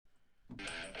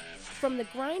From the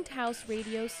Grindhouse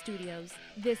Radio Studios,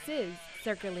 this is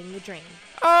Circling the Drain.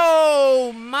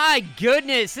 Oh my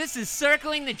goodness, this is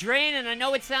Circling the Drain, and I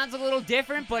know it sounds a little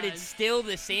different, but it's still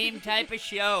the same type of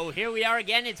show. Here we are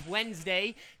again, it's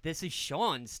Wednesday. This is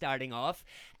Sean starting off,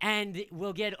 and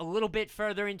we'll get a little bit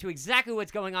further into exactly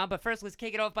what's going on, but first let's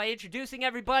kick it off by introducing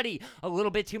everybody. A little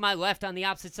bit to my left on the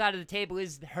opposite side of the table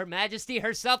is Her Majesty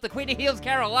herself, the Queen of Heels,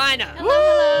 Carolina.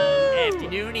 Hello.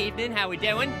 Afternoon, evening, how we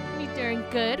doing? We're doing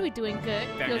good. We're doing good.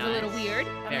 Very Feels a little nice. weird.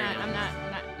 Very I'm not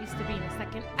used to being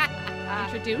second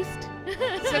introduced.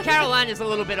 So Carolina's a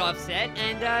little bit offset,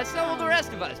 and so will the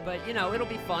rest of us. But, you know, it'll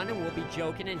be fun, and we'll be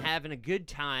joking and having a good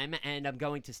time. And I'm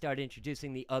going to start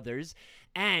introducing the others.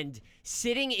 And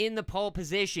sitting in the pole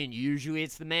position, usually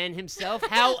it's the man himself.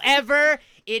 However,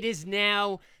 it is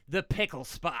now the Pickle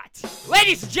Spot.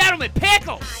 Ladies and gentlemen,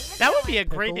 Pickle! That would be a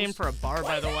great name for a bar,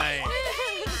 by the way.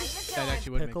 That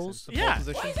actually would Pickles? make sense.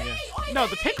 The Yeah. pole position? Yeah. No,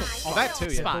 the pickles. Oh, that too,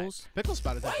 yeah. Spot. Pickle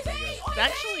spot is actually pretty good.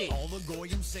 Actually, All the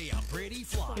Goyim say I'm pretty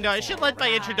fly. no, I should let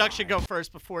my introduction go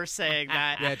first before saying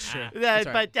that. Yeah, it's true. That- That's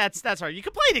all but that's all right. You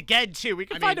can play it again too. We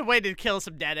can find a way to kill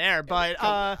some dead air. But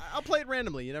I'll play it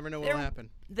randomly. You never know what'll happen.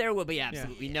 There will be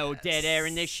absolutely no dead air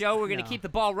in this show. We're going to No. keep the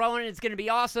ball rolling. It's going to be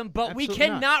awesome, but we Absolutely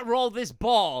cannot roll this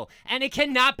ball, and it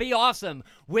cannot be awesome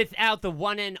without the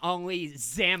one and only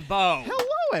Zambo. Hello,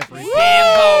 everybody.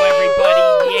 Zambo,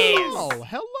 everybody, yes. Oh,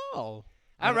 hello.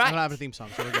 All right. I don't have a theme song,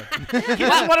 so we're good. he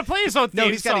doesn't want to play his own No,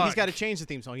 theme he's song. got to change the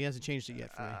theme song. He hasn't changed it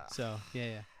yet for me. So,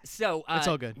 yeah. So, It's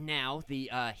all good. Now, the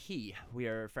he we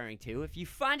are referring to, if you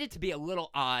find it to be a little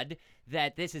odd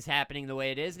that this is happening the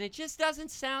way it is, and it just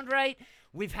doesn't sound right,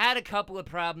 we've had a couple of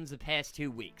problems the past 2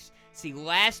 weeks. See,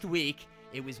 last week,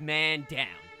 it was man down.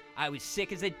 I was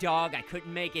sick as a dog. I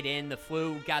couldn't make it in. The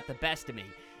flu got the best of me.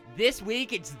 This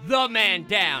week, it's the man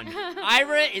down.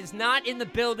 Ira is not in the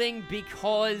building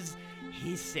because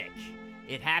he's sick.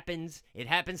 It happens. It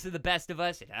happens to the best of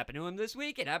us. It happened to him this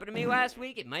week. It happened to me last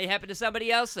week. It might happen to somebody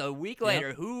else a week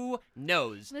later. Who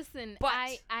knows? Listen, But-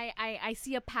 I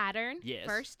see a pattern. Yes.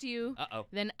 First you, Uh-oh.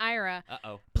 then Ira.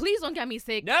 Uh-oh. Please don't get me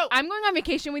sick. No. I'm going on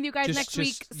vacation with you guys Just next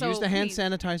week. So use the hand please.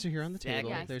 sanitizer here on the Yeah, table.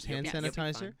 guys. There's You'll hand be- you'll be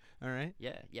sanitizer. fine. All right.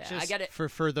 Yeah. I Just got it.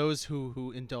 For those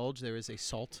who indulge, there is a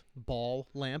salt ball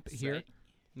lamp here. right.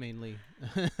 Mainly.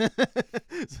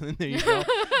 So there you go.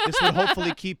 This would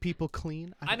hopefully keep people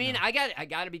clean. I mean, I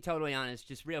got to be totally honest,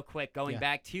 just real quick, going Yeah.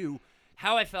 back to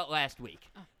how I felt last week.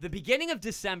 The beginning of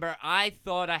December, I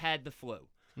thought I had the flu.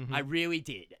 I really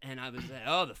did. And I was like,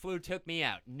 oh, the flu took me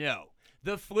out. No.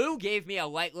 The flu gave me a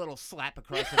light little slap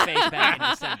across the face back in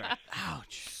December.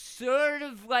 ouch. Sort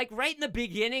of like right in the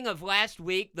beginning of last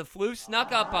week, the flu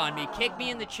snuck up on me, kicked me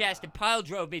in the chest, and pile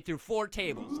drove me through 4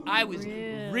 tables. I was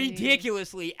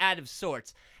ridiculously out of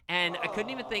sorts, and I couldn't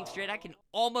even think straight. I can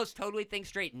almost totally think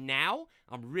straight now.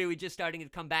 I'm really just starting to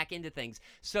come back into things.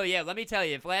 So yeah, let me tell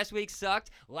you, if last week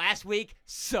sucked, last week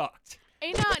sucked.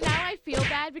 You know, now I feel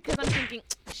bad because I'm thinking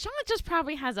Sean just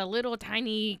probably has a little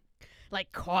tiny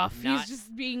cough. Not- He's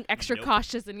just being extra Nope.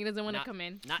 cautious and he doesn't want to Not- come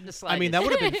in. Not in the slightest. I mean, that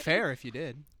would have been fair if you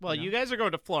did. Well, know? you guys are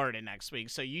going to Florida next week,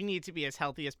 so you need to be as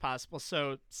healthy as possible.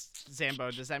 So,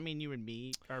 Zambo, does that mean you and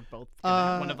me are both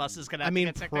one of us is gonna? I Have mean,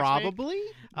 to get sick next week? probably.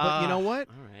 But you know what?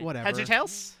 all right. Whatever. Heads or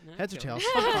tails? Heads or tails?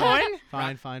 Flip a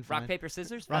coin. Fine. Rock, paper,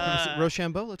 scissors? Rock, paper, scissors.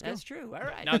 Rochambeau, let's go. That's true. All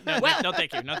right. No, well, no,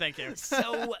 thank you. No, thank you.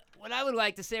 So what I would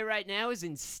like to say right now is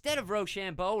instead of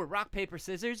Rochambeau or rock, paper,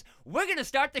 scissors, we're going to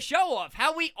start the show off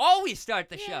how we always start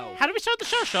the show. How do we start the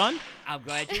show, Sean? I'm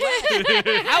glad you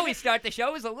asked. How we start the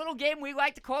show is a little game we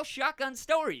like to call Shotgun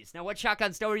Stories. Now, what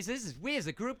Shotgun Stories is we as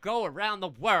a group go around the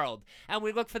world, and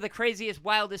we look for the craziest,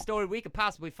 wildest story we could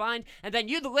possibly find, and then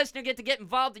you, the listener, get to get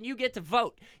involved, and you get to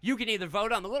vote. You can either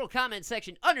vote on the little comment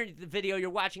section underneath the video you're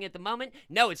watching at the moment.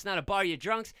 No, it's not a bar, you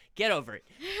drunks. Get over it.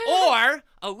 Or,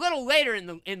 a little later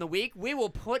in the week, we will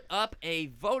put up a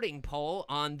voting poll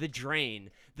on The Drain.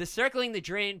 The Circling the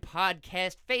Drain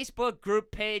podcast Facebook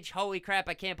group page. Holy crap,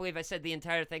 I can't believe I said the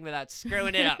entire thing without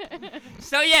screwing it up.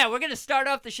 So yeah, we're going to start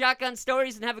off the Shotgun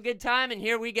Stories and have a good time, and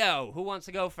here we go. Who wants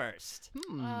to go first?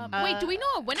 Wait, do we know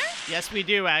a winner? Yes, we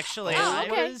do actually. Oh,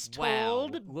 okay. I was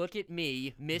told. Wow, look at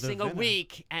me missing a winner.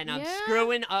 week, and I'm Yeah.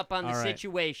 screwing up on the All right.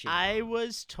 situation. I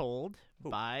was told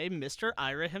by Mr.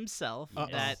 Ira himself Uh-oh.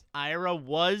 that Ira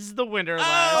was the winner Oh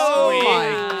last week.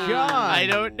 my God. I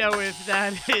don't know if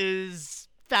that is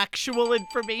factual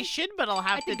information, but I'll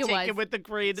have to think it take it was. with a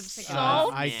grain of So?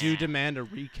 salt. I do demand a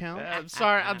recount. I'm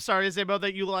sorry, Zabo,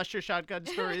 that you lost your shotgun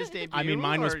stories debut. I mean,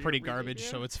 mine was or your pretty remake garbage, so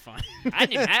again. it's fine. I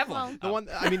didn't even have one. The one,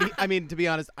 I mean, to be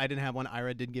honest, I didn't have one.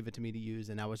 Ira did give it to me to use,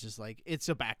 and I was just like, it's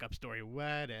a backup story,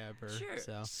 whatever.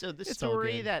 Sure. So the It's all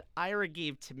story good. that Ira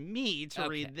gave to me to Okay.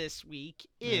 read this week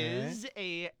Alright. is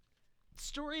a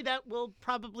story that will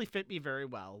probably fit me very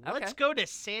well. Okay. Let's go to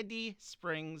Sandy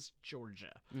Springs,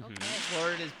 Georgia. Mhm.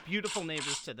 Florida's beautiful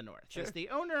neighbors to the north. Sure. As the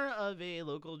owner of a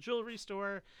local jewelry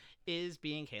store is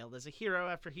being hailed as a hero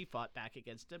after he fought back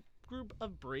against a group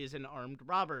of brazen armed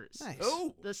robbers. Nice.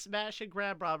 Oh, The smash and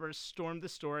grab robbers stormed the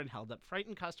store and held up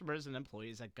frightened customers and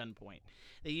employees at gunpoint.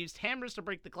 They used hammers to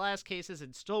break the glass cases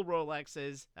and stole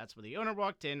Rolexes. That's when the owner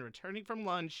walked in, returning from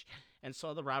lunch, and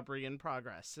saw the robbery in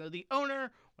progress. So the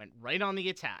owner went right on the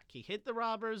attack. He hit the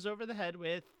robbers over the head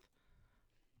with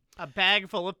a bag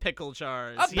full of pickle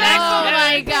jars. A bag Yes, full Oh of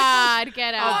my yes. God,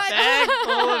 get A out. bag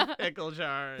full of pickle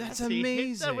jars. That's He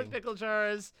hit them with amazing. pickle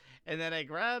jars, and then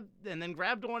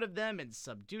grabbed one of them and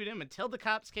subdued him until the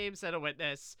cops came, said a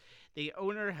witness. The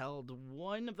owner held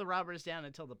one of the robbers down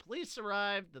until the police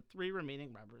arrived. The 3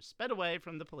 remaining robbers sped away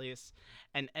from the police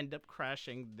and end up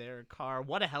crashing their car.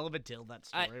 What a hell of a deal that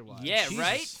story was. yeah, Jesus.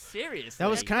 right? Seriously. That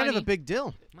was That's kind of a funny. big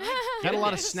deal. Had a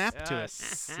lot of snap to it.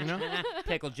 Yes. You know?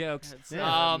 Pickle jokes. That's,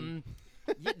 Yeah.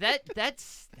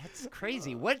 That's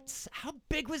crazy. How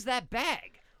big was that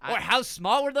bag? I- Or how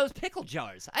small were those pickle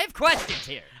jars? I have questions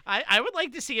here. I would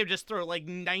like to see him just throw like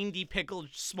 90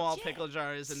 small pickle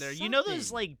jars in there. You know those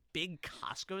something. like big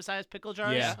Costco-sized pickle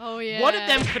jars? Yeah. Oh yeah. One of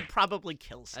them could probably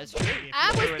kill That's somebody. true. if you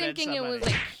I was threw at thinking it was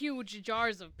somebody. like huge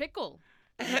jars of pickle.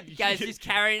 Guys just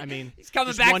carrying. I mean, he's coming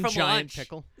just back one from giant lunch.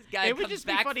 pickle. This guy It would comes just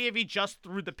be back. funny if he just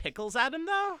threw the pickles at him,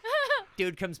 though.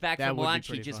 Dude comes back That from would be lunch.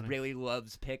 He pretty just funny. really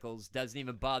loves pickles. Doesn't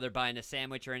even bother buying a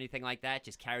sandwich or anything like that.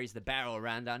 Just carries the barrel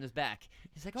around on his back.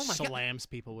 He's like, oh my god. Slams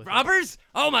people with it. Robbers?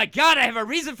 Oh my god, I have a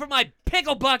reason for my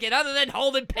pickle bucket other than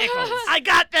holding pickles. I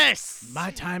got this. My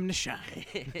time to shine.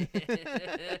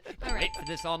 Wait for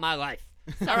this all my life.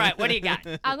 All right, what do you got?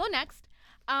 I'll go next.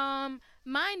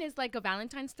 Mine is like a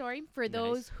Valentine's story for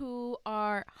those who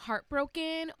are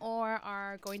heartbroken or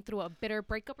are going through a bitter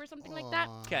breakup or something like that.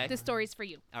 Okay. This story's for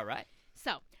you. All right.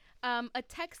 So, a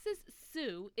Texas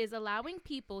zoo is allowing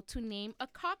people to name a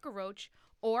cockroach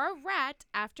or a rat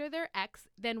after their ex,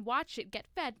 then watch it get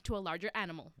fed to a larger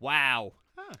animal. Wow.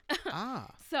 Ah.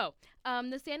 So,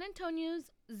 the San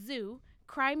Antonio's Zoo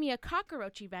Cry Me a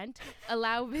Cockroach event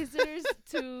allow visitors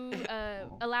to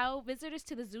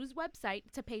the zoo's website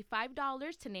to pay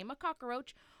 $5 to name a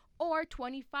cockroach or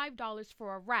 $25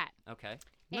 for a rat. Okay.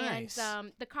 Nice.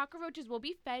 And the cockroaches will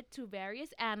be fed to various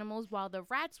animals while the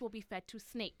rats will be fed to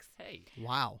snakes. Hey.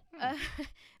 Wow.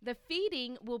 The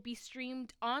feeding will be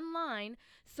streamed online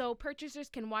so purchasers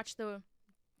can watch the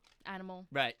animal.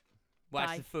 Right. Watch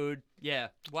Bye. the food. Yeah.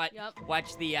 Watch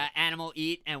the animal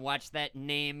eat and watch that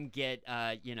name get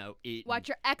eaten. Watch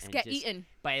your ex and get just- eaten.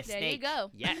 by a There you snake. go.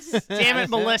 Yes. Damn it,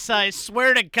 Melissa! I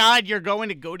swear to God, you're going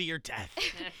to go to your death.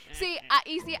 See,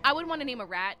 I would want to name a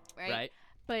rat, right? Right.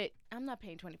 But I'm not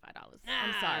paying $25.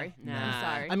 I'm sorry. Nah. I'm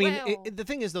sorry. I mean, Well- the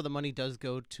thing is, though, the money does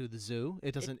go to the zoo.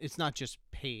 It doesn't. It's not just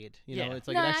paid. You know, Yeah. it's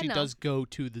like No, it I actually know. does go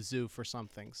to the zoo for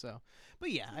something. So,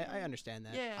 but yeah, I understand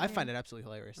that. Yeah, I find it absolutely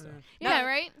hilarious, though. yeah, No,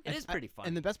 right? It is pretty fun.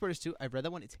 And the best part is too. I've read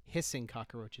that one. It's hissing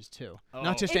cockroaches too, Oh.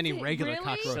 not just Is any it regular really?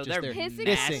 cockroaches. So they're hissing?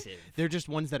 massive. They're just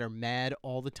ones that are mad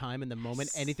all the time in the moment.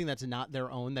 Yes. Anything that's not their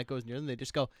own that goes near them, they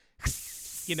just go.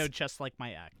 You know, just like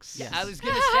my ex. Yes. I was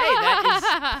gonna say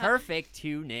that is perfect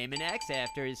to name an ex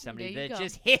after is somebody There you that go.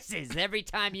 just hisses every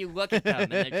time you look at them,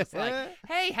 and they're just like,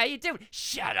 "Hey, how you doing?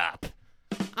 Shut up."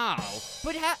 Oh,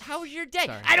 but how was your day?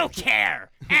 Sorry. I don't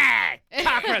care.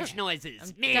 Cockroach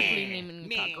noises. I'm Meh, definitely naming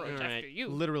meh. a cockroach All right. after you.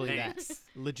 Literally that. Thanks.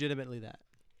 Legitimately that.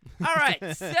 All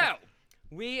right, so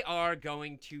we are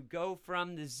going to go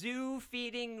from the zoo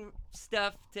feeding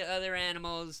stuff to other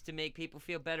animals to make people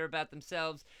feel better about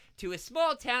themselves to a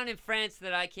small town in France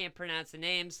that I can't pronounce the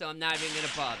name, so I'm not even going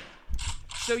to bother.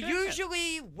 So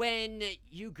usually when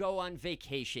you go on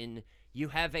vacation, you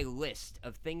have a list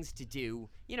of things to do,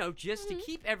 just to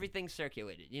keep everything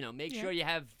circulated. Make sure you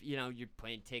have, your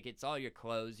plane tickets, all your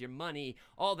clothes, your money,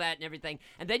 all that and everything.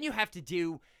 And then you have to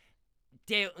do,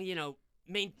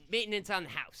 maintenance on the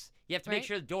house. You have to make Right.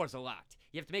 sure the doors are locked.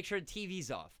 You have to make sure the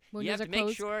TV's off. You Windows have are to make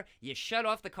closed. sure you shut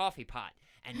off the coffee pot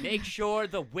and make sure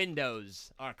the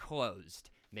windows are closed.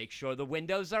 Make sure the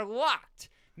windows are locked.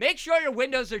 Make sure your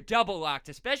windows are double locked,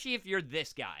 especially if you're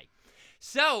this guy.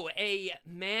 So, a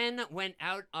man went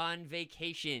out on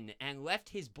vacation and left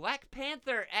his Black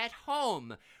Panther at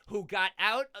home, who got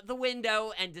out the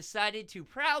window and decided to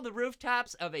prowl the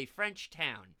rooftops of a French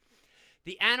town.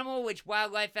 The animal, which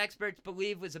wildlife experts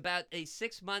believe was about a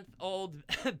 6-month-old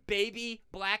baby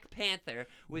Black Panther,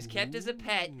 was kept as a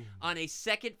pet on a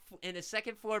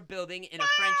second-floor building in a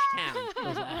French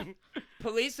town.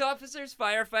 Police officers,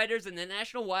 firefighters, and the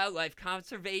National Wildlife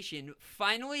Conservation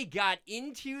finally got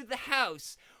into the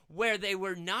house, where they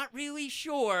were not really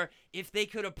sure if they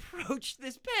could approach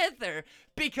this panther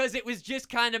because it was just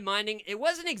kind of it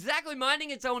wasn't exactly minding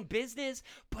its own business,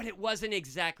 but it wasn't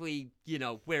exactly,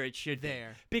 where it should be.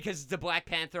 Because it's a Black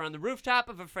Panther on the rooftop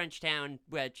of a French town,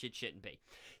 which it shouldn't be.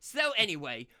 So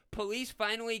anyway, police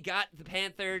finally got the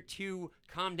panther to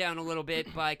calm down a little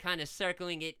bit by kind of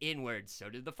circling it inwards. So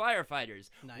did the firefighters.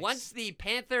 Nice. Once the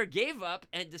panther gave up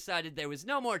and decided there was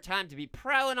no more time to be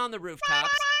prowling on the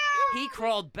rooftops, he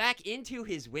crawled back into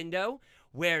his window,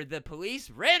 where the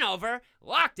police ran over,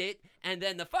 locked it, and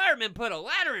then the firemen put a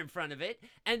ladder in front of it,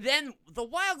 and then the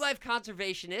wildlife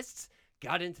conservationists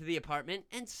got into the apartment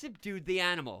and subdued the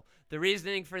animal. The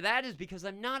reasoning for that is because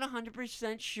I'm not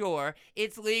 100% sure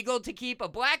it's legal to keep a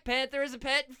Black Panther as a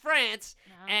pet in France,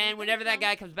 and whenever that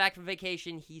guy comes back from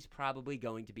vacation, he's probably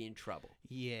going to be in trouble.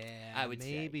 Yeah, I would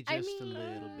say. maybe I just a mean,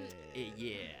 little bit.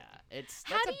 Yeah, How that's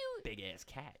do a you- big-ass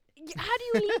cat. How do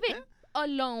you leave it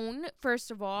alone, first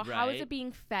of all? How is Right. it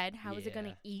being fed? How is it going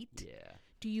Yeah. to eat? Yeah.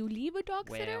 Do you leave a dog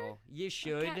sitter? Well, you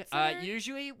should. cat sitter?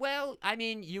 Usually,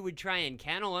 you would try and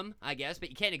kennel him, I guess, but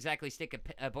you can't exactly stick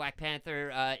a Black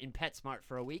Panther in PetSmart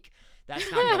for a week. That's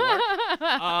not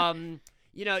gonna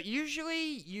work. Usually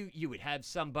you would have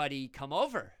somebody come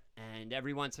over, and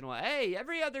every once in a while, hey,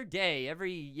 every other day,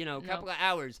 every couple of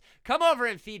hours, come over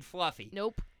and feed Fluffy.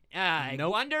 Nope. I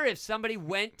Nope. wonder if somebody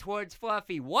went towards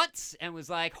Fluffy once and was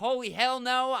like, holy hell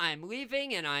no, I'm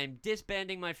leaving and I'm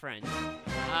disbanding my friend.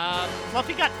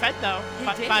 Fluffy got fed though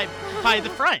He by, did. by the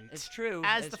front. It's true.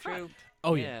 As it's the true. friend.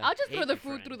 Oh, yeah. I'll just hate throw the your food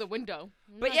friend. through the window.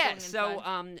 I'm But not yeah, going so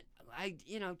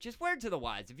inside. just word to the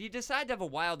wise. If you decide to have a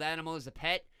wild animal as a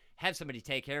pet, have somebody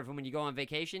take care of him when you go on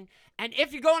vacation. And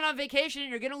if you're going on vacation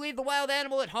and you're going to leave the wild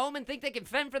animal at home and think they can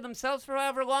fend for themselves for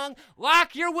however long,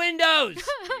 lock your windows.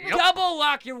 Double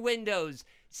lock your windows.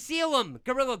 Seal them.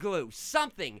 Gorilla glue.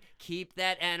 Something. Keep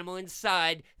that animal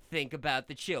inside. Think about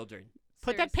the children.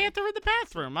 Put that Seriously. panther in the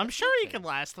bathroom. I'm sure he can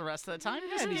last the rest of the time.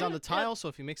 Yeah, and he's on the tile, so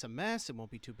if he makes a mess, it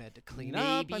won't be too bad to clean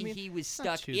up. Maybe I mean, he was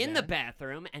not stuck too in the bad.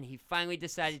 bathroom and he finally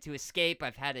decided to escape.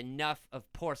 I've had enough of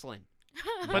porcelain.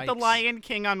 Put the Yikes. Lion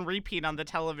King on repeat on the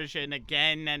television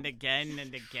again and again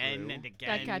and again True. and again.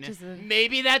 That catches a...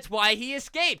 Maybe that's why he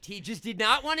escaped. He just did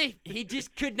not want to. He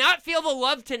just could not feel the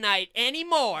love tonight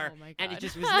anymore, Oh my and it God.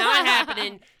 just was not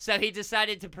happening. So he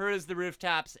decided to peruse the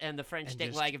rooftops, and the French And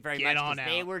didn't just like it very get much on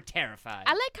because they out. were terrified.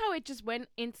 I like how it just went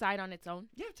inside on its own.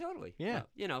 Yeah, totally. Yeah.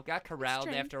 Well, got corralled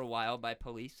Strange. after a while by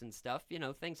police and stuff.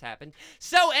 Things happen.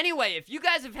 So anyway, if you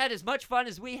guys have had as much fun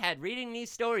as we had reading these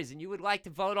stories and you would like to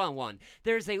vote on one,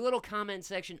 there's a little comment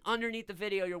section underneath the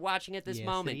video you're watching at this Yes,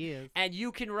 moment. it is. And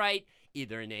you can write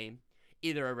either a name,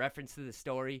 either a reference to the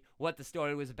story, what the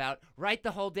story was about. Write the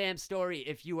whole damn story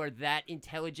if you are that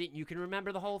intelligent and you can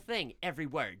remember the whole thing, every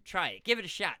word. Try it. Give it a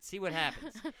shot. See what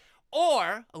happens.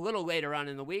 Or, a little later on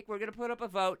in the week, we're going to put up a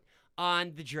vote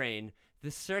on the drain.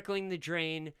 The Circling the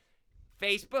Drain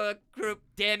Facebook group.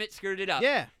 Damn it, screwed it up.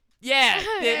 Yeah. Yeah.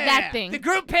 That thing. The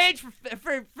group page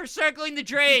for Circling the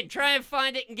Drain. Try and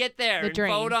find it and get there. The and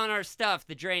Drain. vote on our stuff.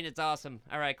 The Drain, it's awesome.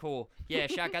 All right, cool. Yeah,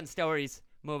 Shotgun Stories.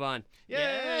 Move on.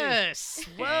 Yes.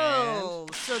 Well,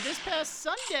 so this past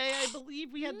Sunday, I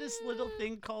believe we had this little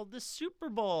thing called the Super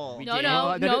Bowl. We No, did. no,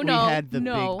 I thought no, we no, had the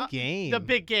no. big game. The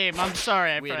big game. I'm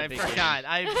sorry, We had a big forgot.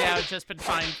 I've now just been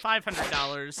fined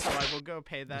 $500, so I will go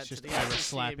pay that It's just to the Ira FCC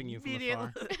slapping you from immediately.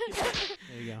 afar.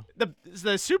 There you go.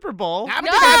 The Super Bowl.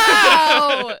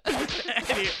 No!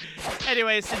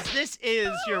 Anyway, since this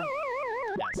is your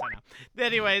yes, I know.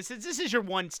 Anyway, since this is your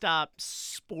one-stop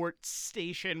sports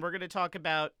station, we're going to talk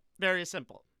about very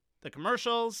simple: the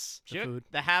commercials, The Sure. food.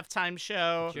 the halftime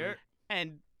show, Sure.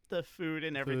 and the food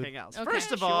and everything else. Okay.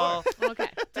 First of Sure. all, Okay.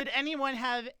 did anyone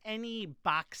have any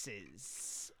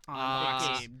boxes on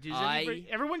Uh, the game? Does I-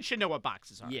 everyone should know what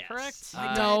boxes are, Yes. correct?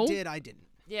 No. I didn't.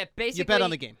 Yeah, basically. You bet on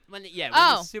the game. When the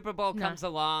Oh. Super Bowl No. comes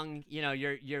along,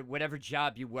 your whatever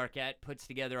job you work at puts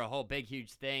together a whole big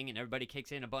huge thing, and everybody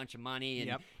kicks in a bunch of money. And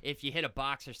Yep. if you hit a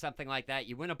box or something like that,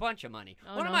 you win a bunch of money.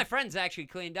 Oh, One of no. my friends actually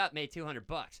cleaned up, made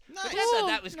 $200. Nice. Which I thought Ooh,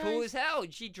 that was cool nice. as hell.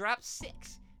 And she dropped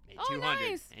 6, made Oh,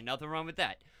 200. nice. Ain't nothing wrong with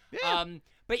that. Yeah.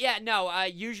 But yeah, no.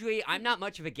 Usually, I'm not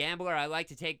much of a gambler. I like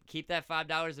to keep that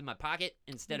 $5 in my pocket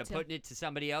instead Me of too. putting it to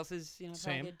somebody else's.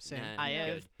 Same, pocket. same. And I good.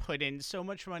 have put in so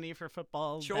much money for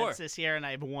football Sure. bets this year, and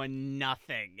I've won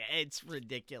nothing. It's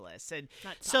ridiculous. And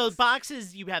That so sucks.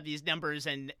 boxes, you have these numbers,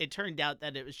 and it turned out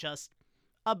that it was just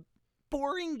a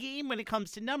boring game when it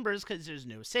comes to numbers because there's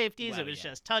no safeties. Well, It was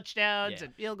yeah. just touchdowns Yeah.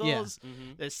 and field Yeah. goals.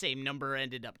 Mhm. The same number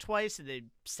ended up twice in the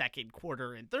second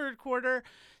quarter and third quarter.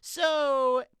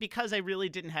 So because I really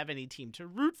didn't have any team to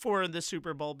root for in the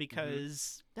Super Bowl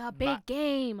because The big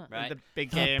game. Right. the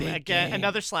big The game. big Again, game.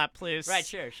 another slap, please. Right.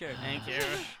 Sure. Sure. Thank you.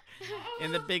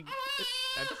 In the big.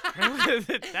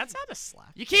 That's not a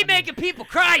slap. You keep making people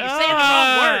cry. You're saying the wrong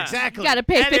Ah. words. Exactly. You gotta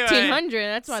pay Anyway, $1,500.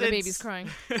 That's why the since- baby's crying.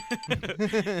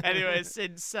 Anyway,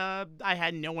 since I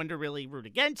had no one to really root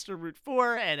against or root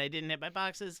for, and I didn't hit my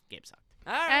boxes, game sucked.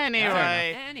 All right.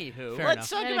 Anyway. Anywho. Fair Let's enough.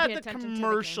 talk I didn't about pay the attention to the game.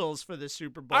 commercials for the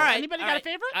Super Bowl. All right. Anybody all got right. a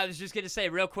favorite? I was just gonna say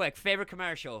real quick. Favorite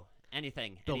commercial.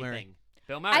 Anything. Bill Murray. anything.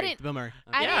 Bill Murray. I didn't. Bill Murray.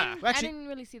 I Yeah. didn't. Actually- I didn't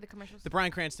really see the commercials. The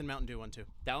Bryan Cranston Mountain Dew one too.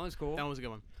 That one's cool. That one was a good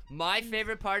one. My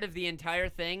favorite part of the entire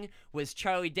thing was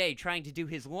Charlie Day trying to do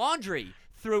his laundry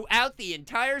throughout the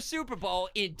entire Super Bowl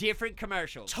in different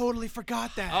commercials. Totally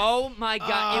forgot that. Oh my God!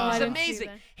 Oh, it I was didn't see amazing.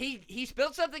 that. He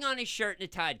spilled something on his shirt in a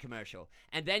Tide commercial,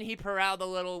 and then he corralled a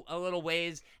little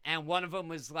ways, and one of them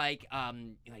was like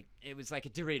it was like a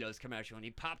Doritos commercial, and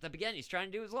he popped up again. He's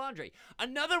trying to do his laundry.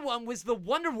 Another one was the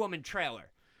Wonder Woman trailer.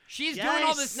 She's doing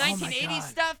all this Yes. Oh my 1980s God.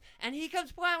 stuff, and he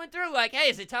comes plowing through like, "Hey,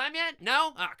 is it time yet?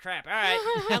 No? Oh crap! All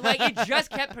right." And like it just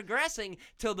kept progressing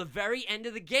till the very end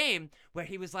of the game, where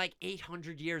he was like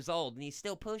 800 years old, and he's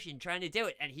still pushing, trying to do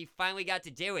it, and he finally got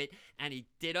to do it, and he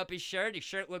did up his shirt. His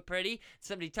shirt looked pretty.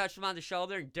 Somebody touched him on the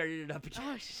shoulder and dirtied it up again.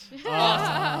 Oh, shit.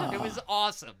 Awesome! It was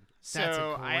awesome. That's a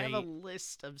So I have a great-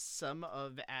 list of some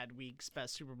of Adweek's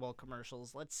best Super Bowl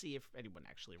commercials. Let's see if anyone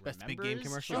actually Best remembers big game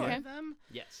commercials, any yeah. of them.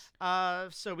 Yes.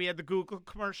 So we had the Google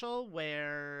commercial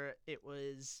where it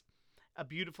was a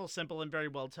beautiful, simple, and very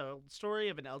well-told story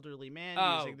of an elderly man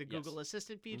Oh, using the yes. Google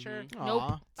Assistant feature. Nope.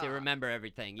 Aw. To remember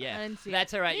everything. Yeah. I didn't see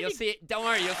That's all right. You'll Maybe- see it. Don't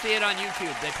worry. You'll see it on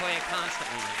YouTube. They play it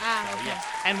constantly. Now, Ah, so, okay. yes.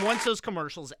 And once those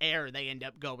commercials air, they end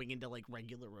up going into like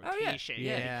regular Oh, yeah. rotation.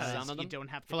 Yeah. because Some of you them. don't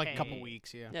have to For like pay, a couple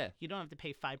weeks, yeah. Yeah. You don't have to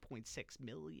pay $5.6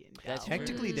 million. That's true.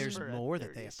 Technically, there's for a more that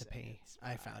 30 they have to pay. seconds.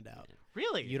 I found out.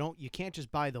 Really? You can't just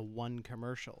buy the one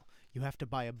commercial. You have to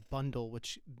buy a bundle,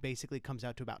 which basically comes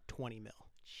out to about 20 mil.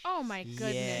 Oh my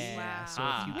goodness! Yeah. Wow. So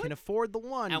Ah. if you can afford the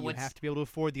one, And you what's- have to be able to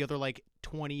afford the other like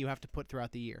 20 you have to put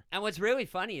throughout the year. And what's really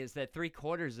funny is that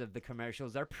 3/4 of the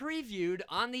commercials are previewed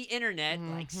on the internet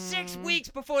like 6 Mhm. weeks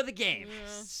before the game. Yeah.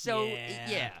 So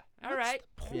Yeah. all right.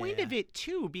 Point Yeah. of it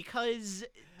too, because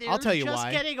they're I'll tell you just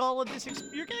why. getting all of this.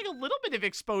 You're getting a little bit of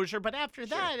exposure, but after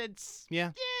that, it's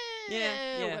Yeah.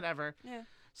 Yeah. whatever. Yeah.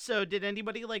 So, did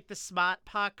anybody like the Smart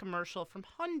Pot commercial from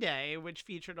Hyundai, which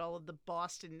featured all of the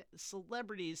Boston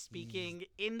celebrities speaking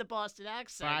in the Boston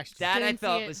accent? That Didn't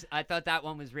see it. I thought that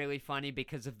one was really funny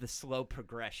because of the slow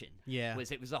progression. Yeah.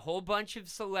 It was a whole bunch of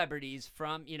celebrities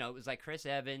from, it was like Chris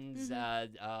Evans,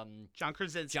 John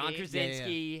Krasinski. John Yeah,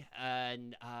 Krasinski,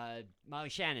 and Molly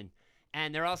Shannon.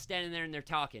 And they're all standing there and they're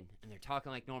talking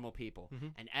like normal people.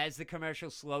 Mhm. And as the commercial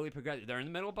slowly progresses, they're in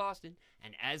the middle of Boston,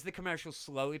 and as the commercial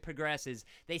slowly progresses,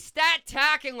 they start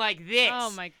talking like this. Oh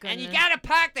my And you goodness. gotta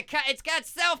park the car. It's got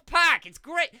self-park. It's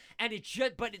great. And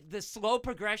the slow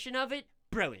progression of it,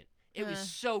 brilliant. It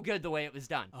was so good the way it was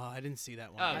done. Oh, I didn't see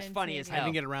that one. Oh, I it was didn't funny see as it I hell.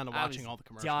 didn't get around to I watching was all the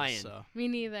commercials. dying. So. Me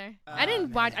neither. Ah, I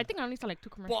didn't watch. man. I think I only saw like 2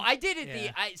 commercials. Well, I did it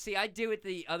Yeah. I do it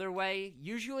the other way.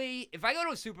 Usually, if I go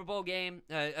to a Super Bowl game,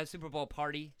 a Super Bowl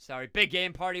party, big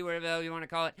game party, whatever the hell you want to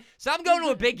call it. So I'm going to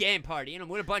a big game party, and I'm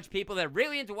with a bunch of people that are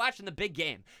really into watching the big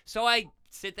game. So I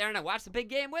sit there and I watch the big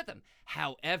game with them.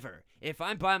 However, if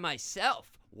I'm by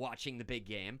myself watching the big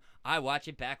game, I watch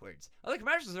it backwards. Oh, the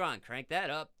commercials are on. Crank that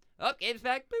up. Up, game's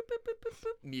back. Boop, boop, boop, boop,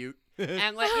 boop. Mute.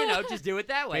 And just do it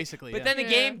that way. Basically, But yeah. then the Yeah.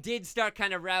 game did start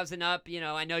kind of rousing up.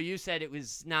 I know you said it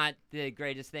was not the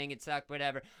greatest thing. It sucked,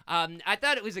 whatever. I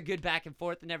thought it was a good back and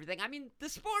forth and everything. I mean, the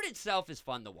sport itself is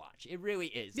fun to watch. It really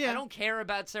is. Yeah. I don't care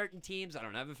about certain teams. I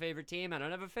don't have a favorite team. I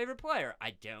don't have a favorite player.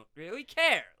 I don't really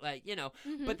care.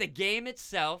 Mhm. But the game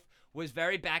itself was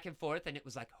very back and forth, and it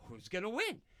was like, who's going to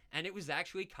win? and it was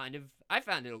actually kind of, I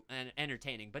found it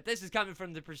entertaining. But this is coming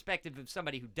from the perspective of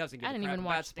somebody who doesn't give I a didn't crap even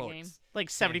about watch the sports. game. Like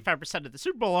 75% of the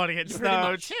Super Bowl audience, Pretty though,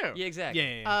 much. too. Yeah, exactly.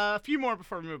 Yeah. A few more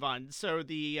before we move on. So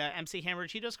the MC Hammer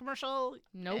Cheetos commercial.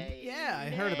 Nope. Yeah, I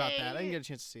heard about that. I didn't get a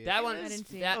chance to see it. That one. I didn't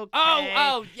see it. that, Okay.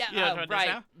 Oh, yeah. You know what it is right.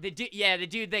 now? The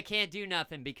dude that can't do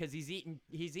nothing because he's eating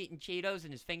Cheetos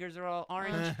and his fingers are all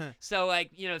orange. So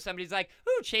like, somebody's like,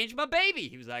 "Ooh, change my baby."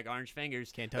 He was like, "Orange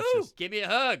fingers. Can't touch Ooh, this. give me a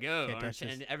hug." Oh, Can't orange. touch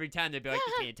this. And every time they'd be like,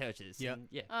 "You can't touch this." Yep. And,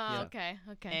 yeah. Oh, Yeah. okay.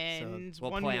 Okay. And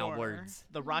We'll one play more. on words.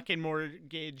 The Rocket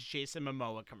Mortgage Jason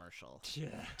Momoa commercial.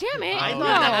 Damn it. I Oh,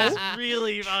 thought that no. was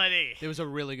really funny. There was a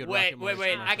really good Wait. Rocket Mortgage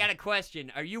I commercial. got a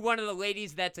question. Are you one of the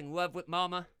ladies that's in love with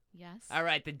Mama? Yes. All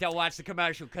right, then don't watch the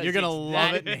commercial because You're gonna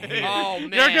love it and hate it. Oh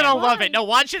man, You're gonna love Why? it. No,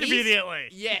 watch it He's- immediately.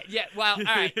 Yeah. Well, all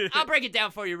right. I'll break it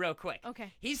down for you real quick.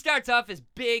 Okay. He starts off as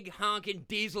big honking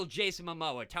diesel Jason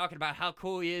Momoa, talking about how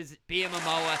cool he is being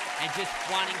Momoa and just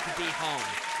wanting to be home.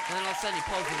 And then all of a sudden he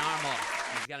pulls an arm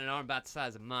off. He's got an arm about the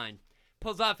size of mine.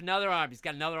 Pulls off another arm. He's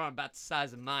got another arm about the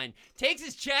size of mine. Takes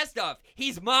his chest off.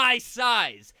 He's my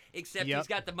size. Except Yep. he's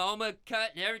got the MoMA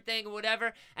cut and everything or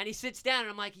whatever. And he sits down and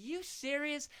I'm like, you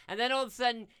serious? And then all of a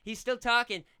sudden he's still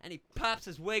talking and he pops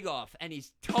his wig off and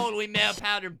he's totally male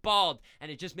powdered bald. And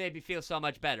it just made me feel so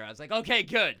much better. I was like, okay,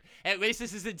 good. At least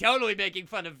this isn't totally making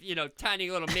fun of,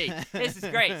 tiny little me. This is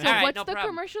great. So All right, what's no the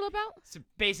problem. commercial about? So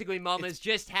basically, Mama's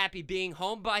just happy being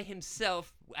home by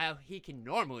himself how he can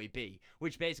normally be,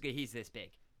 which basically he's this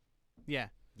big. Yeah.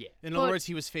 Yeah. In But- other words,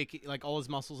 he was fake. Like all his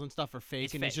muscles and stuff are fake,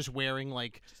 It's and he's fake. just wearing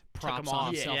like took props 'em on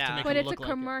off. himself Yeah. to make But him it's a look like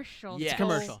it. commercial. Yeah. It's a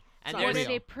commercial. So And It's what not are they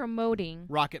real. promoting?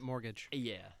 Rocket Mortgage.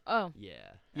 Yeah. Oh. Yeah.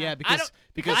 Yeah, I because don't-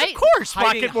 because Of course,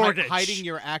 hiding, Rocket Mortgage. hiding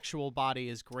your actual body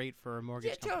is great for a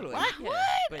mortgage Yeah, company. totally. What? Yeah. What?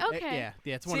 But Okay.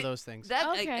 Yeah, it's one of See, those things. That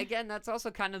Okay. again, that's also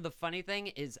kind of the funny thing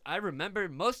is I remember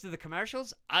most of the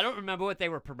commercials. I don't remember what they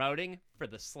were promoting for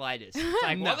the slightest. It's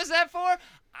like, No. what was that for?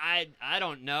 I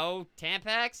don't know.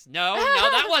 Tampax? No,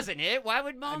 that wasn't it. Why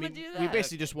would Mama I mean, do that? we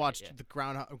basically Okay, just watched yeah. the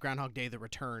Groundhog Day: The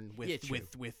Return with Yeah, true.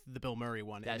 with the Bill Murray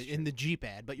one That's in the Jeep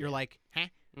ad, but you're like, huh,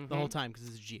 the whole Mhm. time because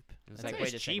it's a Jeep. It was That's like, nice wait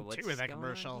a cheap, second, too, what's with that going on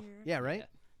commercial. here? Yeah, right.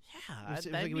 Yeah, It was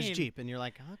like it was Jeep, and you're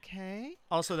like, okay.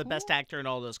 Also, the best actor in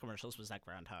all those commercials was that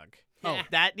Groundhog. Oh. Oh,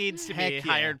 that needs to Heck be yeah.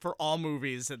 hired for all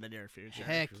movies in the near future.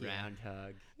 Heck yeah.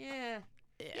 Groundhog. Yeah.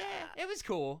 Yeah, it was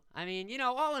cool. I mean,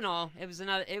 all in all, it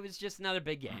was just another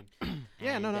big game.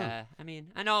 Yeah, no. I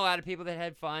mean, I know a lot of people that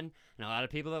had fun, and a lot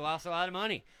of people that lost a lot of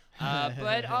money.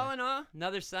 But all in all,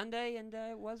 another Sunday, and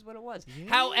it was what it was.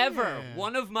 However, Yeah.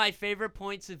 one of my favorite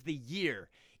points of the year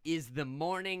is the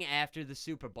morning after the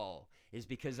Super Bowl. Is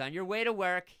because on your way to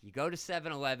work, you go to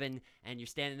 7-Eleven, and you're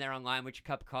standing there online with your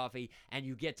cup of coffee, and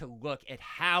you get to look at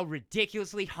how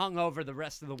ridiculously hungover the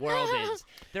rest of the world is.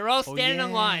 They're all standing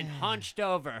in line, yeah. hunched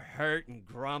over, hurt and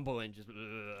grumbling, just,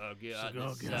 oh, God,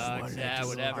 Oh, this God, sucks, yeah,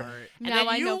 whatever. And Now then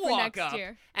I you know for walk next up,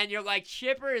 year. and you're like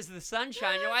chipper as the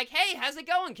sunshine. You're like, hey, how's it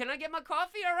going? Can I get my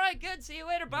coffee? All right, good. See you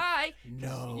later. Bye.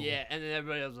 No. Yeah, and then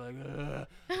everybody else was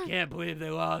like, can't believe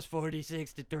they lost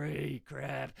 46-3.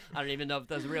 Crap. I don't even know if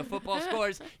those are real football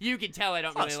scores. You can tell I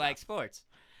don't really like sports.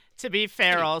 To be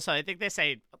fair, also, I think they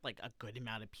say like a good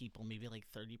amount of people, maybe like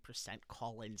 30%,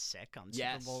 call in sick on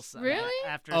Yes. Super Bowl Sunday. Really?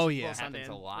 After Oh, Super yeah. Bowl Sunday Happens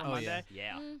a and lot. on Oh, Monday.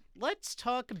 Yeah. Let's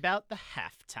talk about the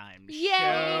halftime Yay!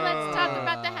 show. Let's talk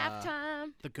about the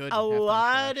halftime. The good. A halftime show,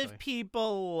 lot of actually.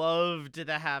 people loved the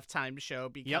halftime show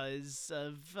because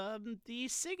of the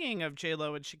singing of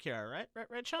J-Lo and Shakira,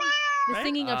 right, Sean? The Right?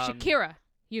 singing of Shakira,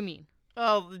 you mean?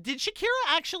 Oh, did Shakira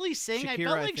actually sing? I Shakira,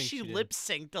 felt I like think she she did. lip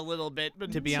synced a little bit,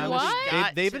 but To be until honest, we What?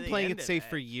 got they've to been the playing end it of safe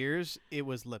for years. It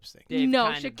was lip sync. They've no,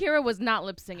 kind of- Shakira was not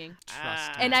lip singing.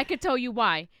 Ah. And I could tell you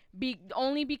why.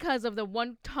 Only because of the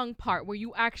one tongue part where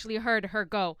you actually heard her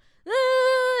go,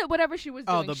 whatever she was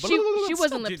Oh, doing. the she Still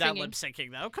wasn't do lip that singing. lip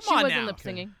syncing though. Come She on wasn't now. lip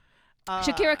singing. Uh,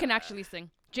 Shakira can actually sing.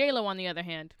 J-Lo, on the other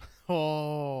hand.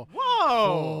 Oh.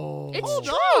 Whoa! It's Hold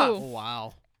true. on. Oh,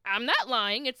 wow. I'm not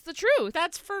lying. It's the truth.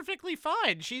 That's perfectly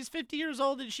fine. She's 50 years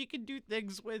old and she can do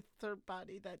things with her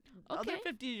body that other Okay.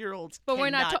 50-year-olds But we're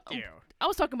not cannot ta- do. I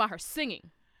was talking about her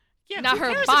singing. Yeah, not who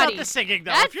her cares body. about the singing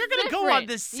though? That's if you're gonna go on different.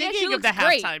 the Yeah, she singing of the looks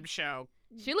great. halftime show,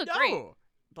 She looked no. great.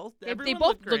 Both They everyone both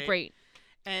looked looked great.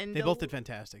 and They both did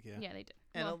fantastic. Yeah. Yeah, they did.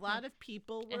 And Well, a lot of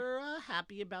people were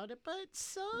happy about it, but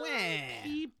some Wah.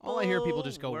 people. All I hear people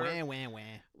just go were, wah wah wah.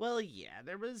 Well, yeah,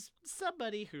 there was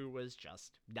somebody who was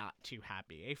just not too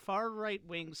happy. A far right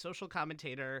wing social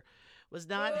commentator was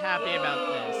not happy about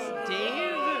this.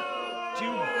 Dave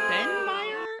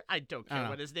Dubenmeyer? I don't care know.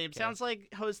 what his name sounds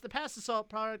like. Hosts the Pass Assault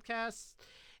podcast.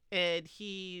 And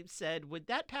he said, with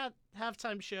that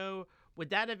halftime show Would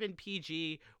that have been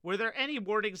PG? Were there any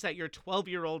warnings that your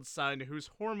 12-year-old son, whose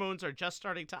hormones are just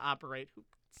starting to operate, who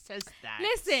says that?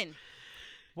 Listen,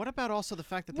 What about also the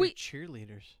fact that they're We-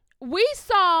 cheerleaders? we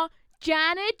saw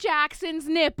Janet Jackson's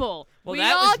nipple. Well, we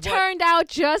that all was what- turned out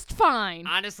just fine.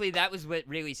 Honestly, that was what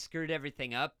really screwed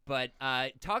everything up. But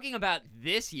talking about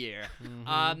this year,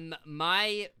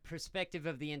 my perspective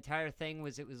of the entire thing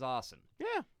was it was awesome.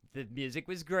 Yeah. The music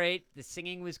was great. The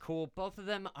singing was cool. Both of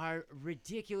them are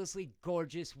ridiculously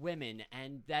gorgeous women,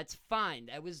 and that's fine.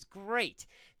 That was great.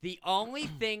 The only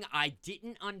thing I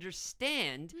didn't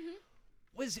understand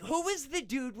was who was the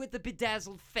dude with the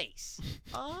bedazzled face?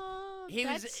 He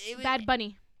was That's it was- Bad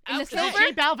Bunny. In the Okay. Is it silver?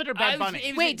 J Balvin or I Bad was- Bunny?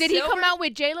 it was Wait, in did he come silver? out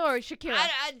with J-Lo or Shakira?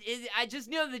 I just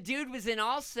knew the dude was in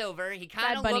all silver. He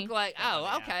kind of Bad Bunny. looked like, oh,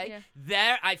 Yeah. okay. Yeah.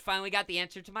 There, I finally got the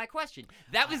answer to my question.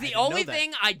 That was I the didn't know only that.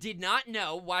 thing I did not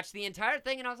know. Watched the entire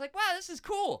thing, and I was like, wow, this is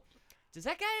cool. Does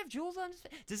that guy have jewels on his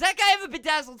face? Does that guy have a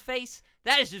bedazzled face?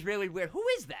 That is just really weird. Who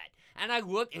is that? And I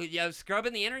looked,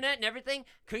 scrubbing the internet and everything,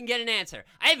 couldn't get an answer.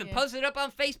 I even Yeah. posted it up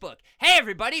on Facebook. Hey,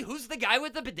 everybody, who's the guy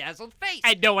with the bedazzled face?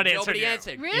 And no one answered Nobody you.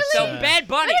 answered. Really? So It's, Bad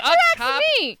Bunny Why did up you ask top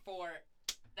me? for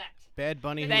that. Bad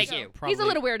Bunny. Thank who's you. Probably, He's a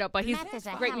little weirdo, but he's Meth is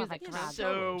a great hell of a music. drug. I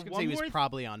So was gonna say one he was more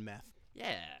probably on meth.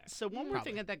 Yeah. So one more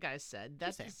Probably. thing that guy said.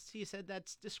 He said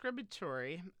that's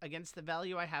discriminatory against the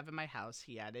value I have in my house.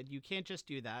 He added, "You can't just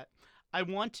do that. I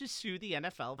want to sue the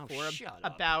NFL Oh, for shut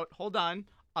up.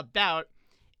 about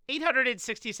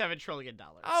 $867 trillion.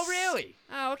 Oh, really?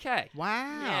 Oh, okay.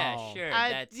 Wow. Yeah, sure. Uh,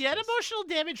 that's yeah, just- emotional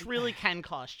damage really can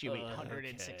cost you Okay,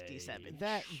 $867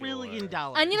 That- trillion.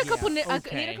 I need a couple. Yeah, I need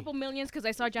okay. a couple millions because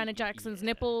I saw Janet Jackson's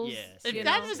nipples. Yes. If you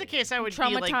that know. was the case, I would be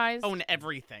Traumatized. like own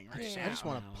everything right Yeah. now. I just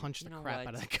want Wow. to punch the You know crap what?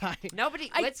 out of that guy. Nobody.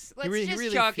 I- let's he just really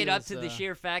chalk it up feels, to the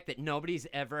sheer fact that nobody's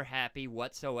ever happy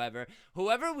whatsoever.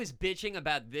 Whoever was bitching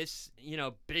about this,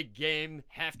 big game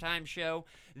halftime show,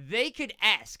 they could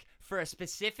ask for a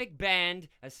specific band,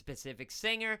 a specific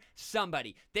singer,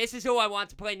 somebody. This is who I want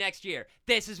to play next year.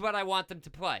 This is what I want them to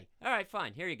play. All right,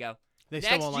 fine. Here you go. They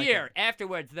still Next won't like year, it.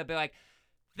 afterwards, they'll be like,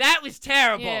 that was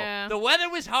terrible. Yeah. The weather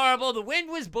was horrible. The wind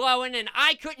was blowing, and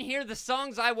I couldn't hear the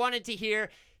songs I wanted to hear.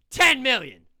 10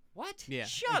 million. What? Yeah,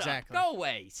 Shut exactly. up. Go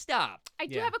away. Stop. I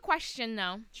do Yeah. have a question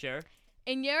though. Sure.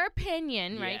 In your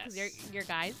opinion, right? Because Yes. you're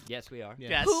guys. Yes, we are. Yeah.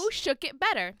 Yes. Who shook it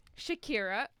better,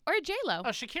 Shakira or J Lo? Oh,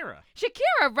 Shakira.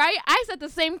 Shakira, right? I said the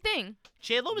same thing.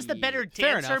 J-Lo was the better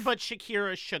Fair dancer, enough. but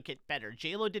Shakira shook it better.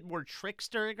 J-Lo did more tricks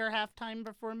during her halftime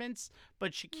performance,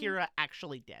 but Shakira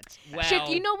actually danced.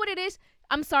 Well, You know what it is?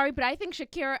 I'm sorry, but I think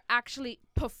Shakira actually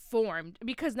performed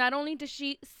because not only did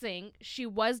she sing, she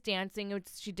was dancing.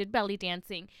 She did belly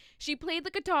dancing. She played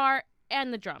the guitar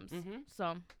and the drums. Mhm.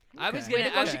 So I was Okay. way to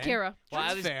gonna. go, I, Okay. Shakira. well, I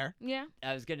That's was. fair. Yeah.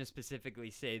 I was gonna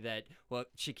specifically say that. Well,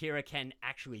 Shakira can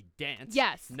actually dance.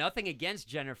 Yes. Nothing against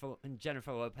Jennifer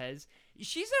Lopez.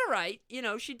 She's all right.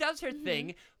 She does her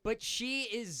thing, but she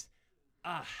is.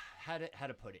 How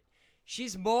to put it?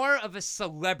 She's more of a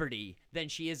celebrity than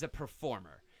she is a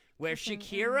performer. Where I don't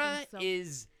Shakira think so.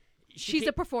 is. She's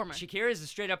a performer. Shakira is a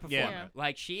straight up Yeah. performer.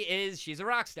 Like she's a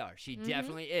rock star. She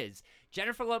definitely is.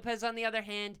 Jennifer Lopez, on the other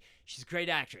hand, she's a great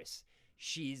actress.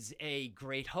 She's a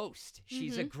great host.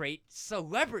 She's a great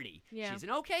celebrity. Yeah. She's an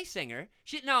okay singer.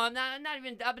 I'm not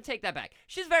even. I'm gonna take that back.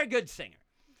 She's a very good singer.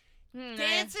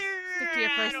 Dancer, Stick to your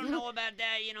I first- don't know about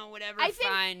that. Whatever. I think-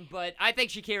 fine, but I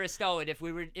think Shakira stole it. If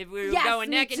we were Yes, going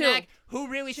me neck and too. neck, who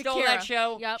really stole that Shakira.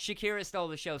 show? Yep. Shakira stole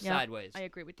the show Yep. sideways. I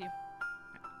agree with you.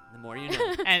 The more you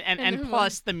know. And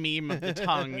plus the meme of the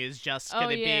tongue is just Oh,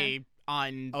 gonna yeah. be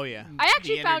on. Oh yeah. I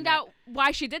actually the found internet. out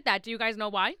why she did that. Do you guys know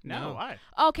why? No, No. why?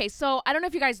 Okay, so I don't know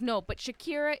if you guys know, but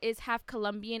Shakira is half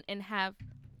Colombian and half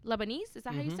Lebanese. Is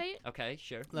that how you say it? Okay,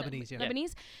 sure. Lebanese, yeah.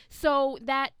 Lebanese. So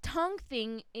that tongue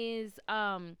thing is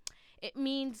it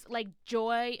means like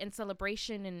joy and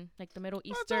celebration in like the Middle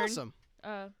That's Eastern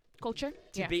awesome. Culture.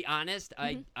 To Yeah. be honest,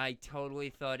 Mhm. I totally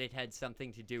thought it had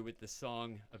something to do with the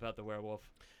song about the werewolf.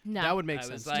 No. That would make I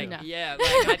sense was like, too. No. yeah,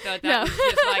 like, I thought that No. was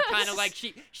just like kind of like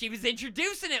she was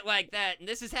introducing it like that, and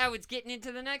this is how it's getting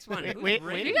into the next one. Wait, Who's wait,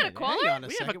 ringing You got a it? caller? Hang on a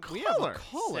We have a second. caller.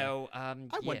 caller. So I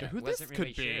wonder yeah, who this wasn't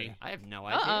really could be. sure. I have no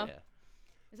Uh-oh. idea.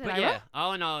 Is it But Ira? yeah,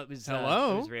 all in all, it was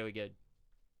Hello? it was really good.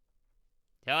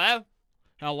 Hello.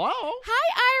 Hello.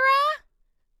 Hi,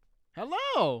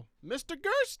 Hello, Mr.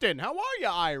 Gersten. How are you,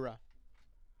 Ira?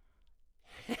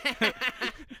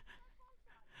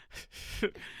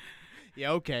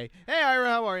 Yeah, okay. Hey, Ira,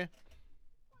 how are you?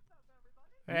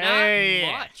 Hey.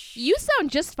 Not much. Ira. You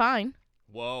sound just fine.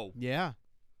 Whoa. Yeah,